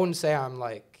 I wouldn't say I'm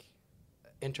like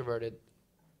introverted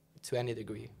to any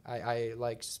degree. I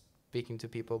like speaking to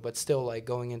people, but still like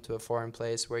going into a foreign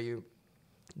place where you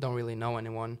don't really know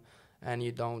anyone and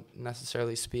you don't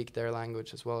necessarily speak their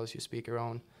language as well as you speak your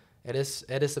own. It is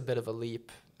a bit of a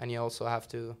leap, and you also have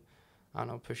to, I don't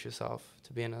know, push yourself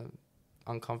to be in a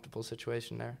uncomfortable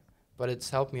situation there. But it's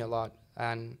helped me a lot,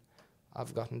 and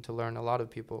I've gotten to learn a lot of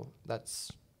people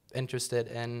that's interested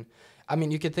in. I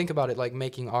mean, you could think about it like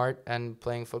making art and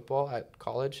playing football at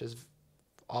college is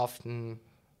often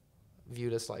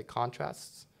viewed as like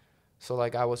contrasts. So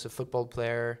like I was a football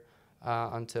player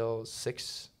until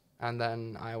 6, and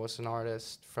then I was an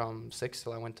artist from 6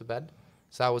 till I went to bed.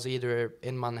 So I was either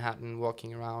in Manhattan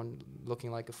walking around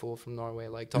looking like a fool from Norway,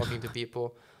 like talking to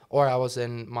people, or I was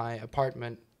in my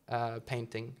apartment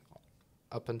painting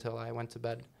up until I went to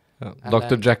bed. Yeah. And Dr.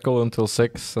 then- Jekyll until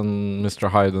 6 and Mr.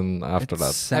 Hyde after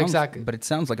that. Exactly. But it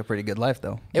sounds like a pretty good life,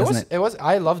 though. It doesn't was. It was.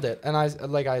 I loved it, and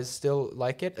I still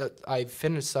like it. I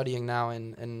finished studying now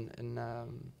in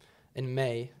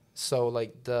May, so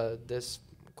like this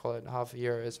call it half a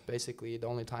year is basically the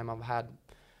only time I've had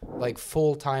like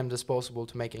full time disposable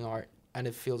to making art, and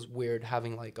it feels weird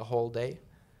having like a whole day,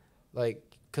 like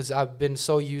because I've been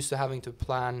so used to having to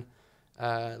plan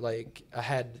like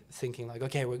ahead, thinking like,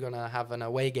 okay, we're gonna have an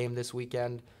away game this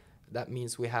weekend. That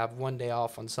means we have one day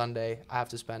off on Sunday. I have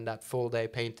to spend that full day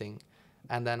painting,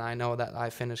 and then I know that I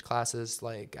finish classes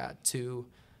like at 2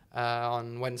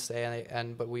 on Wednesday,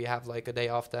 but we have like a day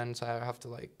off then, so I have to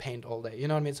like paint all day. You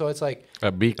know what I mean? So it's like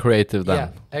Be creative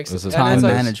then. yeah, This is time it's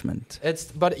like- management.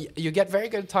 but you get very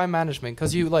good time management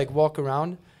because you like walk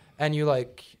around and you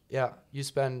like you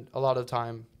spend a lot of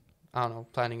time, I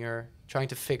don't know, trying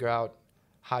to figure out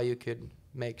how you could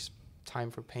make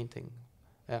time for painting.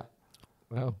 Yeah.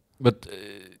 Wow. But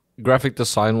graphic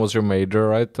design was your major,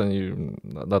 right? And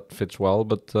that fits well.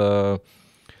 But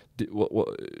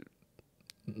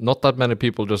not that many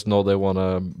people just know they want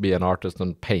to be an artist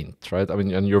and paint, right? I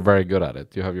mean, and you're very good at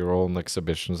it. You have your own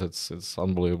exhibitions. It's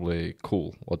unbelievably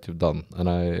cool what you've done, and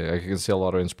I can see a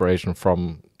lot of inspiration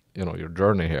from your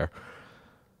journey here.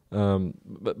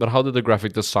 But how did the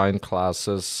graphic design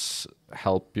classes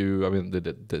help you? I mean,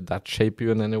 did that shape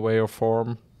you in any way or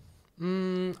form?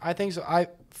 I think so.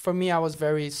 For me, I was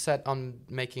very set on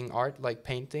making art, like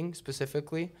painting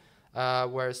specifically,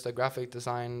 whereas the graphic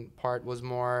design part was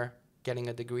more getting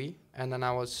a degree. And then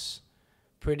I was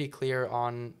pretty clear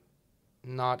on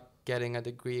not getting a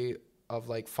degree of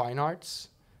like fine arts,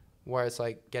 whereas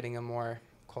like getting a more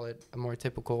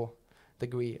typical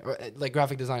degree. Or, like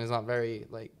graphic design is not very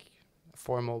like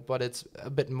formal, but it's a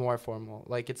bit more formal.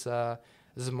 Like this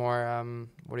is a more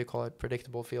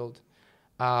predictable field.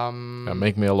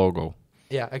 Make me a logo.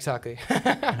 Yeah, exactly.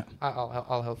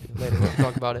 I'll help you later. We'll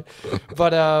talk about it.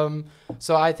 But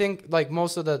so I think like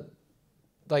most of the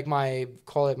like my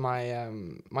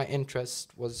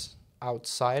interest was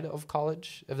outside of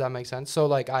college, if that makes sense. So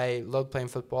like I love playing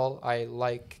football. I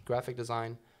like graphic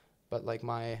design, but like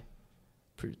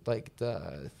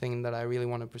the thing that I really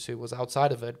want to pursue was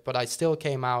outside of it. But I still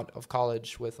came out of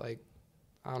college with like,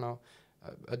 I don't know,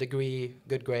 a degree,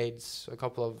 good grades, a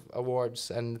couple of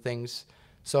awards and things.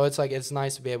 So it's like it's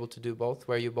nice to be able to do both,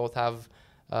 where you both have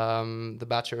the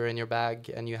bachelor in your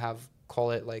bag and you have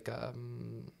like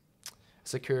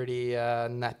security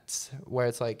net, where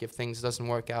it's like if things doesn't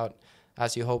work out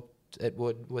as you hoped it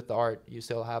would with the art, you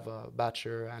still have a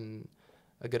bachelor and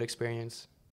a good experience.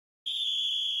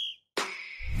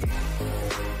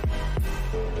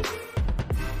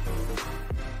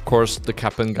 Of course, the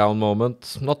cap and gown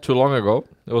moment, not too long ago.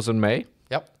 It was in May.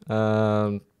 Yep.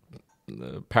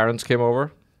 Parents came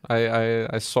over.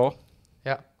 I saw.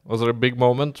 Yeah. Was it a big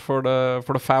moment for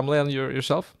the family and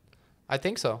yourself? I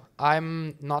think so.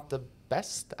 I'm not the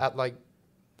best at like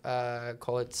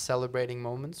celebrating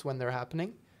moments when they're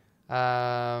happening.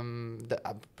 I'm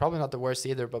probably not the worst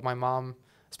either, but my mom,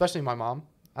 especially my mom,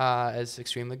 is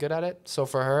extremely good at it. So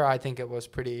for her, I think it was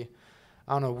pretty,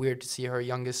 I don't know, weird to see her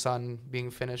youngest son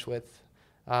being finished with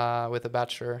a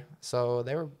bachelor. So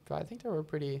I think they were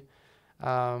pretty,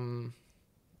 I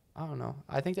don't know.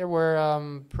 I think they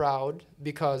were proud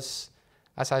because,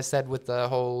 as I said, with the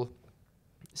whole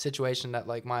situation that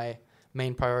like my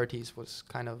main priorities was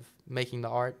kind of making the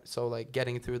art. So like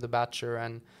getting through the bachelor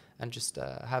and just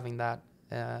having that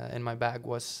in my bag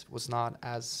was not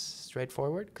as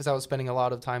straightforward because I was spending a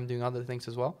lot of time doing other things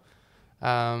as well.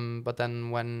 But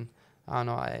then when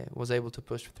I was able to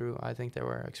push through, I think they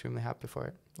were extremely happy for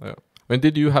it. Yeah. I mean,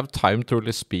 did you have time to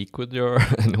really speak with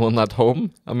anyone at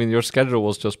home? I mean, your schedule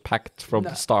was just packed from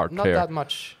the start. Not here. that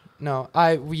much. No,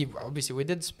 we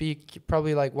did speak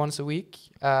probably like once a week,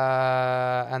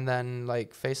 and then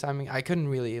like FaceTiming. I couldn't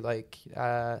really like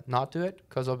not do it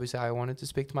because obviously I wanted to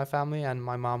speak to my family, and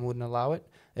my mom wouldn't allow it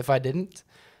if I didn't.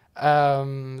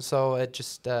 So it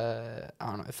just I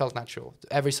don't know. It felt natural.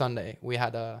 Every Sunday we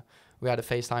had a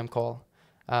FaceTime call,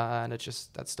 and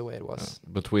that's the way it was.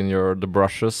 Between the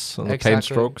brushes and the paint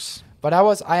Exactly. strokes. But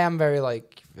I am very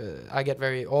like, I get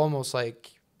very almost like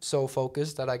so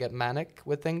focused that I get manic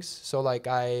with things. So like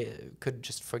I could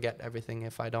just forget everything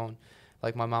if I don't,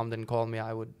 like my mom didn't call me,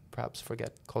 I would perhaps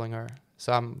forget calling her.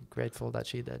 So I'm grateful that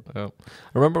she did. I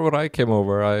remember when I came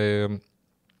over,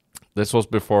 this was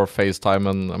before FaceTime,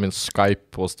 and I mean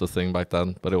Skype was the thing back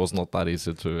then, but it was not that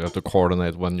easy to have to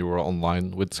coordinate when you were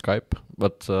online with Skype.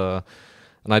 But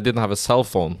and I didn't have a cell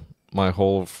phone my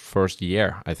whole first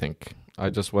year, I think. I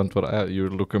just went with you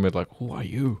look at me like, who are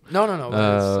you? No.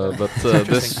 But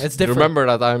this, It's different. remember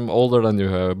that I'm older than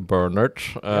you, Bernhard.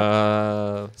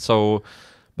 So,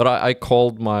 but I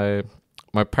called my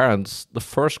parents. The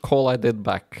first call I did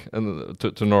back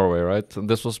to Norway, right? And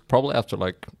this was probably after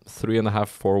like 3.5,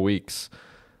 4 weeks.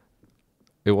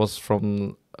 It was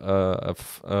from a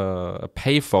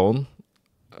payphone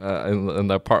in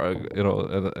the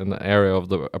in the area of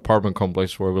the apartment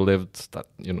complex where we lived. That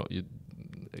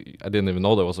I didn't even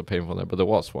know there was a payphone there, but there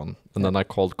was one. And then I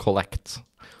called Collect,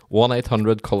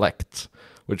 1-800-COLLECT,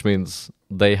 which means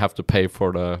they have to pay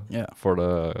for the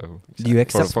Do you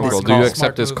accept phone call. this Do you call?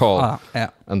 accept this call?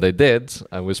 Yeah. And they did,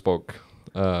 and we spoke.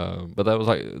 But that was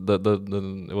like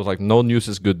it was like no news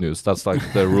is good news. That's like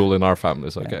the rule in our family.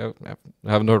 It's like I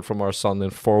haven't heard from our son in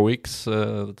 4 weeks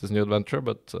this new adventure,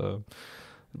 but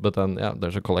then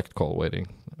there's a collect call waiting.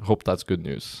 Hope that's good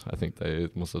news. I think they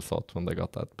must have thought when they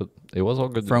got that, but it was all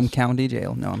good From news. county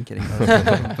jail. No, I'm kidding.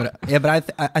 But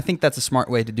I think that's a smart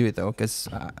way to do it though, because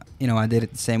I did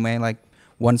it the same way, like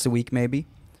once a week maybe,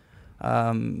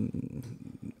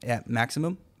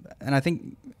 maximum. And I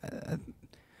think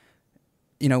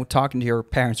talking to your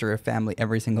parents or your family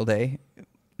every single day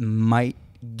might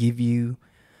give you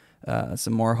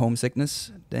some more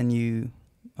homesickness than you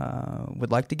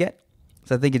would like to get.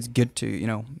 So I think it's good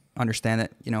to, understand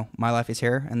that, my life is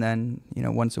here, and then,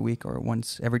 once a week or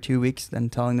once every 2 weeks, then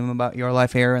telling them about your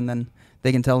life here, and then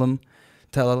they can tell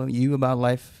you about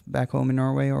life back home in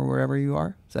Norway or wherever you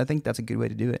are. So I think that's a good way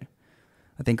to do it.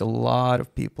 I think a lot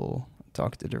of people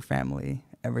talk to their family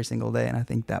every single day, and I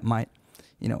think that might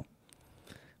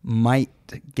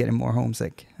get them more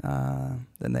homesick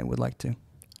than they would like to.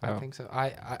 I think so.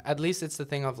 I at least it's the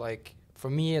thing of like, for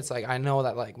me, it's like I know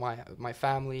that like my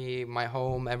family, my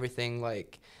home, everything,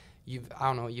 like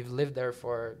you've lived there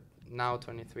for now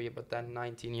 23, but then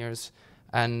 19 years,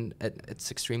 and it's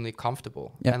extremely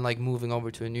comfortable. Yeah. And like moving over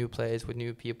to a new place with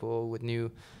new people, with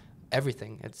new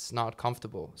everything, it's not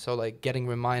comfortable. So like getting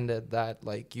reminded that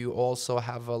like you also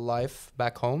have a life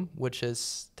back home, which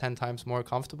is 10 times more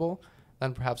comfortable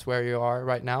than perhaps where you are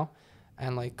right now.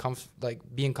 And like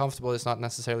being comfortable is not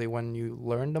necessarily when you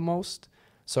learn the most.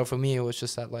 So for me, it was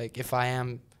just that like if I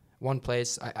am one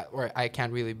place, I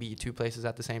can't really be two places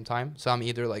at the same time. So I'm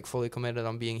either like fully committed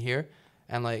on being here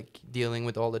and like dealing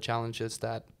with all the challenges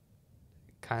that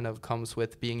kind of comes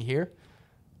with being here,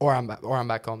 or I'm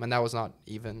back home. And that was not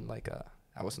even like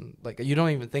I wasn't like, you don't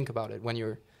even think about it when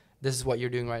this is what you're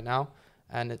doing right now,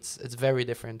 and it's very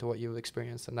different to what you've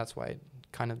experienced, and that's why it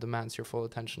kind of demands your full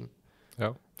attention.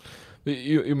 Yeah.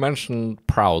 You mentioned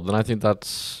proud, and I think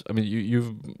that's, I mean,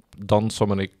 you've done so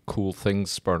many cool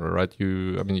things, Bernhard, right?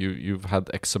 You've had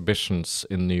exhibitions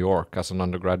in New York as an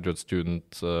undergraduate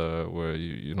student, where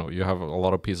you have a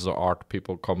lot of pieces of art.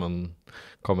 People come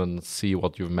and see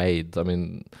what you've made. I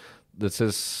mean, this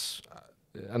is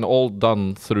and all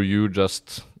done through you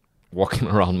just walking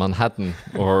around Manhattan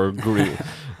or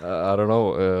I don't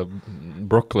know,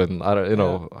 Brooklyn.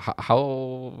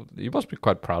 How you must be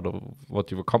quite proud of what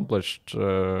you've accomplished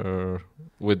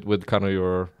with kind of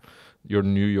your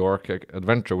New York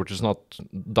adventure, which is not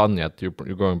done yet. You're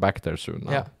going back there soon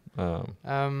now.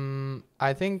 Yeah.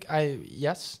 I think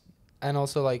yes, and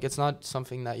also like it's not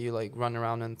something that you like run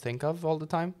around and think of all the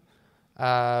time.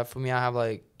 For me, I have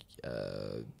like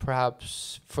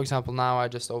perhaps, for example, now I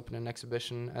just opened an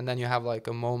exhibition, and then you have like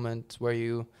a moment where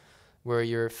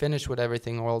you're finished with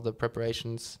everything, all the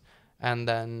preparations, and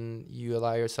then you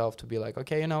allow yourself to be like,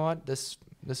 okay, you know what, this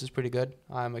is pretty good.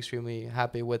 I'm extremely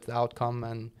happy with the outcome,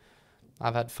 and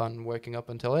I've had fun working up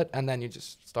until it. And then you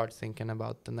just start thinking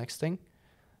about the next thing.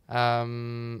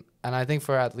 And I think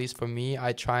at least for me,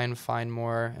 I try and find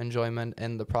more enjoyment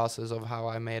in the process of how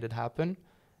I made it happen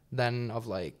than of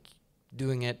like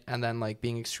doing it and then like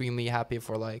being extremely happy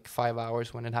for like 5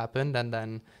 hours when it happened, and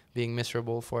then being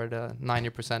miserable for the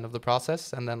 90% of the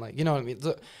process. And then like, you know what I mean?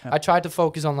 So I try to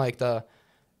focus on like the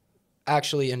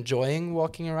actually enjoying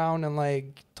walking around and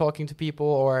like talking to people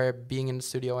or being in the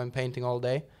studio and painting all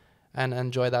day, and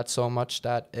enjoy that so much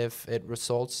that if it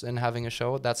results in having a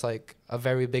show, that's like a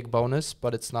very big bonus,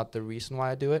 but it's not the reason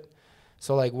why I do it.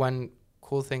 So like when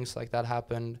cool things like that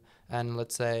happened. And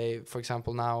let's say, for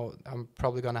example, now I'm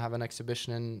probably going to have an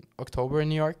exhibition in October in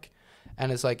New York.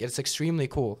 And it's like, it's extremely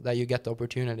cool that you get the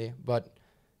opportunity, but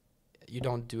you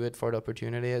don't do it for the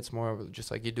opportunity. It's more of just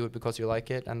like you do it because you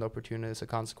like it, and the opportunity is a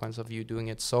consequence of you doing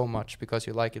it so much because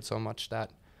you like it so much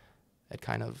that it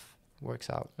kind of works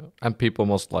out. And people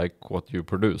must like what you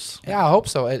produce. Yeah, I hope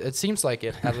so. It seems like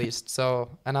it, at least.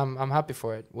 So, and I'm happy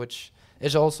for it, which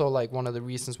is also like one of the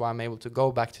reasons why I'm able to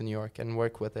go back to New York and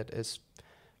work with it, is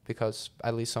because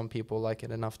at least some people like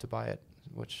it enough to buy it,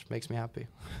 which makes me happy.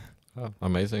 Oh,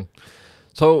 amazing.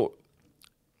 So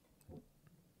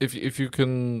if you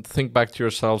can think back to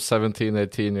yourself 17,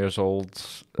 18 years old,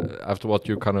 after what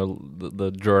you kind of the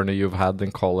journey you've had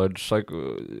in college, like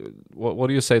what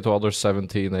do you say to other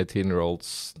 17,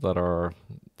 18-year-olds that are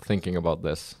thinking about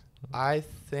this? I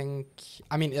think,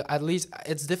 I mean, at least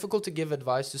it's difficult to give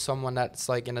advice to someone that's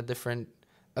like in a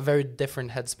very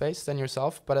different headspace than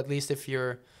yourself. But at least if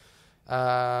you're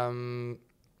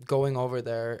going over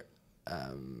there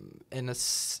in a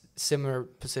similar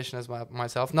position as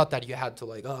myself, not that you had to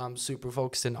like, oh, I'm super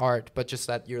focused in art, but just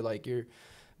that you're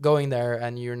going there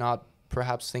and you're not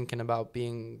perhaps thinking about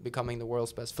becoming the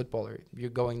world's best footballer. You're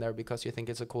going there because you think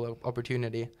it's a cool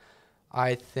opportunity.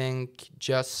 I think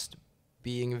just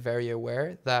being very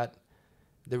aware that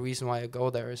the reason why I go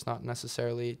there is not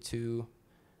necessarily to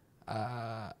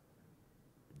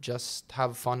just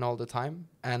have fun all the time,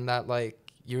 and that like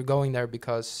you're going there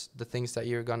because the things that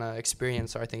you're gonna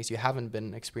experience are things you haven't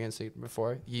been experiencing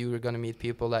before. You're gonna meet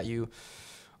people that you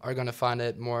are gonna find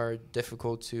it more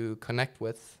difficult to connect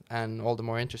with, and all the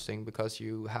more interesting because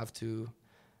you have to,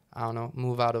 I don't know,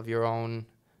 move out of your own,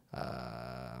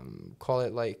 call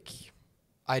it like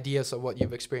ideas of what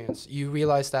you've experienced. You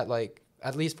realize that, like,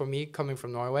 at least for me, coming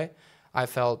from Norway, I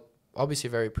felt obviously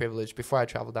very privileged before I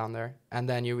traveled down there. And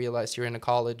then you realize you're in a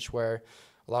college where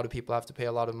a lot of people have to pay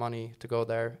a lot of money to go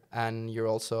there, and you're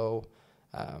also,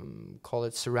 call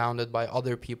it, surrounded by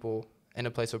other people in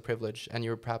a place of privilege, and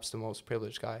you're perhaps the most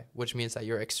privileged guy, which means that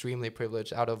you're extremely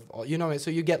privileged out of all, you know,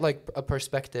 so you get like a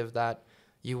perspective that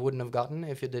you wouldn't have gotten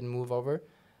if you didn't move over.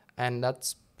 And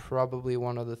that's probably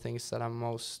one of the things that I'm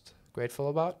most grateful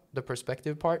about, the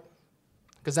perspective part,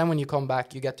 because then when you come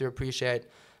back, you get to appreciate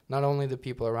not only the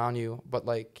people around you, but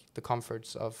like the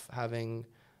comforts of having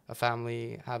a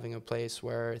family, having a place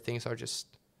where things are just,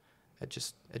 it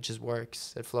just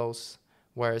works, it flows.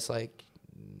 Whereas like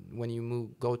when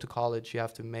you go to college, you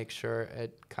have to make sure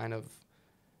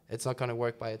it's not going to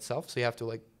work by itself. So you have to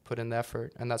like put in the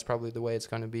effort, and that's probably the way it's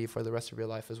going to be for the rest of your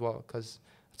life as well, because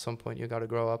at some point you got to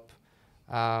grow up.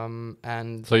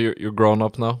 And so you're grown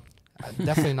up now?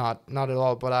 Definitely not at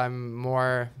all. But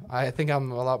I think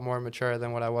I'm a lot more mature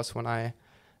than what I was when I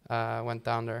went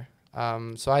down there.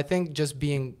 So I think just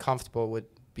being comfortable with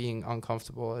being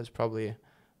uncomfortable is probably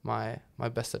my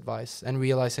best advice, and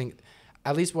realizing,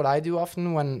 at least what I do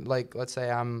often when, like, let's say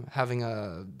I'm having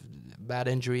a bad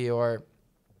injury, or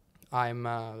I'm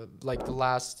like the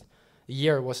last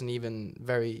year wasn't even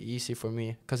very easy for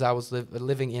me because I was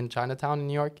living in Chinatown in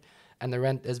New York, and the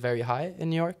rent is very high in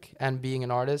New York, and being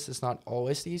an artist is not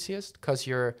always the easiest because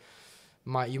you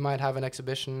might have an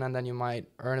exhibition and then you might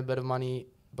earn a bit of money,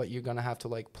 but you're going to have to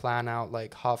like plan out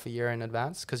like half a year in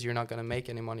advance because you're not going to make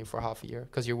any money for half a year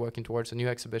because you're working towards a new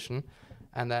exhibition.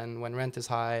 And then when rent is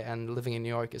high and living in New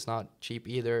York is not cheap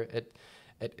either,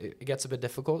 it gets a bit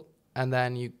difficult. And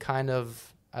then you kind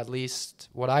of, at least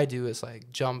what I do is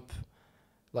like jump,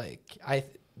 like I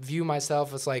view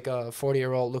myself as like a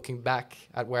 40-year-old looking back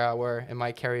at where I were in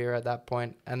my career at that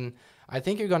point. And I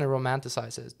think you're going to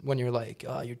romanticize it when you're like,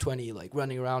 oh, you're 20, like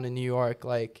running around in New York,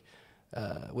 like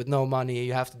with no money,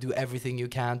 you have to do everything you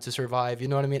can to survive. You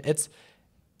know what I mean?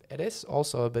 It is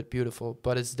also a bit beautiful,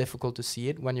 but it's difficult to see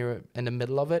it when you're in the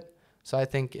middle of it. So I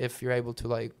think if you're able to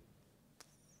like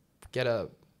get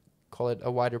call it a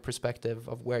wider perspective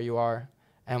of where you are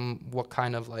and what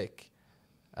kind of like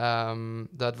the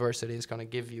adversity is going to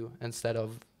give you instead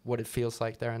of what it feels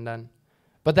like there and then.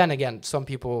 But then again, some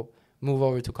people move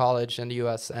over to college in the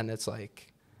US and it's like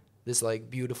this like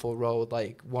beautiful road,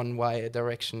 like one way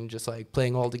direction, just like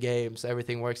playing all the games,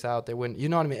 everything works out, they win. You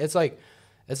know what I mean? It's like,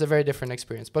 it's a very different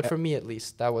experience. But for me, at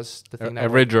least, that was the thing.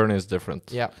 Every journey is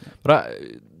different. Yeah. But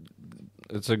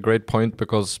it's a great point,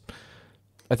 because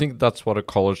I think that's what a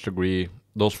college degree,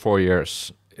 those 4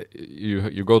 years,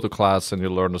 you go to class and you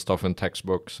learn the stuff in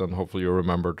textbooks, and hopefully you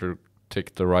remember to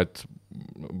tick the right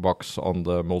box on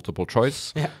the multiple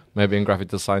choice. Yeah. Maybe in graphic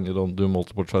design you don't do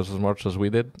multiple choice as much as we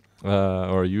did,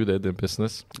 or you did in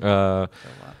business.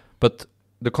 But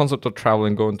the concept of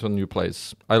traveling, going to a new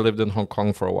place. I lived in Hong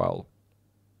Kong for a while.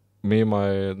 me, my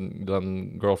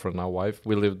then girlfriend, now wife,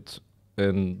 we lived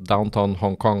in downtown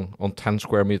Hong Kong on 10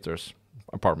 square meters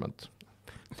apartment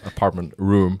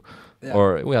room. Yeah.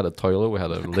 Or we had a toilet, we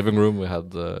had a living room, we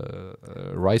had a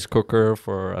rice cooker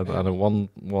and a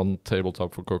one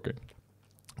tabletop for cooking.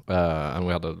 And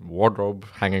we had a wardrobe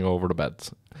hanging over the bed.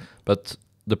 But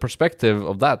the perspective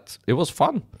of that, it was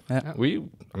fun. Yeah.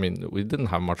 We didn't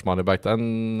have much money back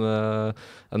then,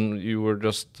 and you were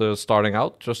just starting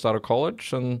out, just out of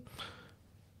college, and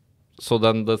so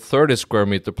then the 30 square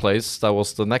meter place, that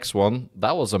was the next one,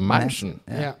 that was a mansion,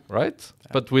 Yeah. right?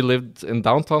 But we lived in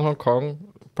downtown Hong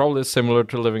Kong, probably similar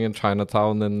to living in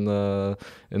Chinatown in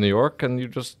New York, and you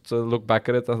just look back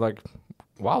at it and like,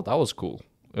 wow, that was cool.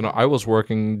 You know, I was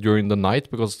working during the night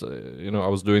because, I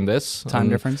was doing this. Time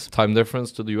difference. Time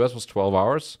difference to the US was 12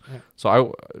 hours. Yeah.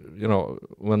 So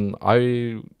when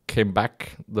I came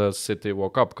back, the city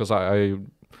woke up because I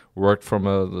worked from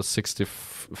the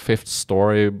 65th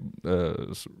story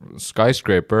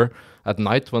skyscraper at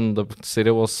night when the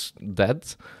city was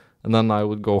dead. And then I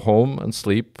would go home and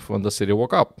sleep when the city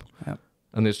woke up. Yeah.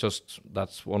 And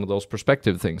that's one of those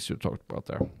perspective things you talked about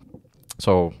there.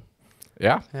 So...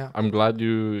 Yeah, I'm glad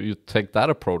you take that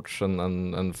approach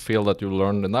and feel that you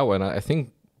learned in that way. And I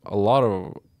think a lot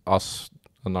of us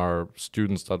and our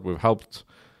students that we've helped,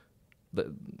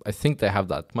 I think they have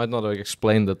that. Might not have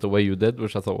explained it the way you did,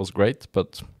 which I thought was great,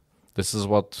 but this is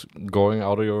what going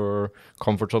out of your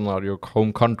comfort zone, out of your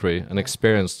home country and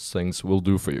experience things will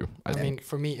do for you. I mean,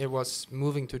 for me, it was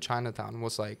moving to Chinatown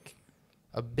was like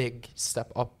a big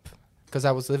step up because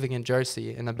I was living in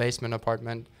Jersey in a basement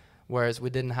apartment. Whereas we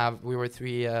were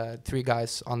three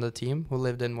guys on the team who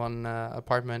lived in one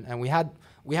apartment, and we had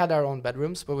our own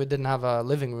bedrooms, but we didn't have a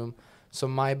living room. So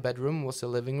my bedroom was the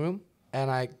living room,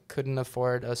 and I couldn't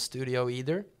afford a studio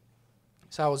either.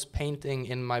 So I was painting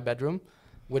in my bedroom,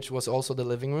 which was also the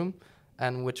living room,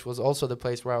 and which was also the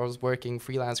place where I was working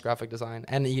freelance graphic design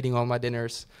and eating all my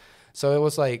dinners. So it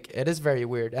was like, it is very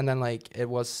weird. And then like it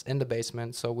was in the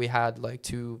basement, so we had like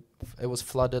it was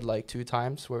flooded like 2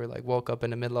 times where we like woke up in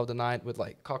the middle of the night with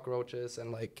like cockroaches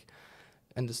and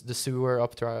the sewer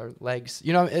up to our legs.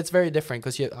 You know, it's very different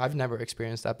because I've never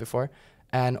experienced that before.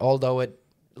 And although it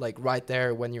like right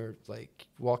there when you're like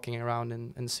walking around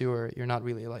in sewer, you're not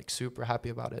really like super happy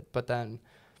about it. But then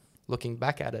looking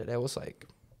back at it, it was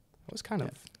kind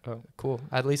of cool,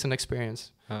 at least an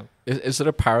experience. Is it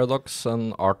a paradox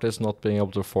an artist not being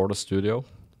able to afford a studio?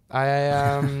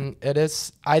 It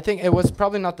is. I think it was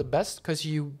probably not the best because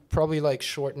you probably like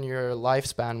shorten your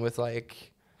lifespan with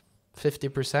like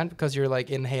 50% because you're like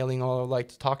inhaling all of like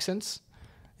the toxins.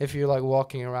 If you're like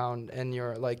walking around and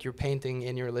you're painting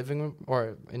in your living room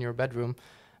or in your bedroom,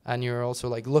 and you're also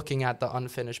like looking at the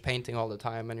unfinished painting all the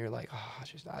time, and you're like,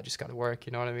 I just gotta work,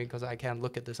 you know what I mean? Because I can't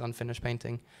look at this unfinished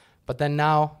painting. But then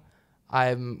now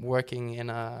I'm working in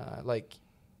I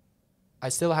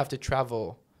still have to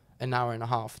travel an hour and a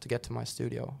half to get to my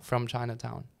studio from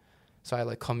Chinatown. So I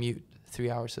like commute 3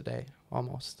 hours a day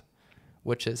almost,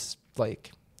 which is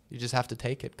like, you just have to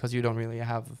take it because you don't really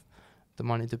have the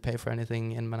money to pay for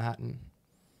anything in Manhattan.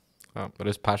 But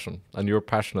it's passion, and you're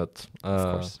passionate.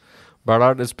 Of course.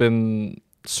 Bernhard, it's been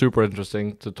super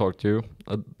interesting to talk to you.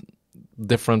 A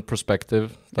different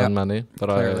perspective than many, but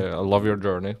I love your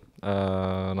journey.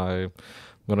 And I'm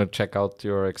gonna check out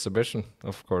your exhibition,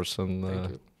 of course,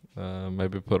 and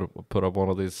maybe put up one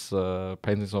of these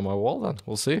paintings on my wall. Then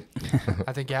we'll see.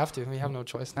 I think you have to. We have no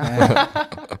choice now.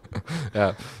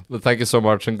 Yeah, but thank you so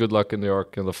much, and good luck in New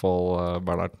York in the fall,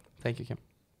 Bernhard. Thank you, Kim.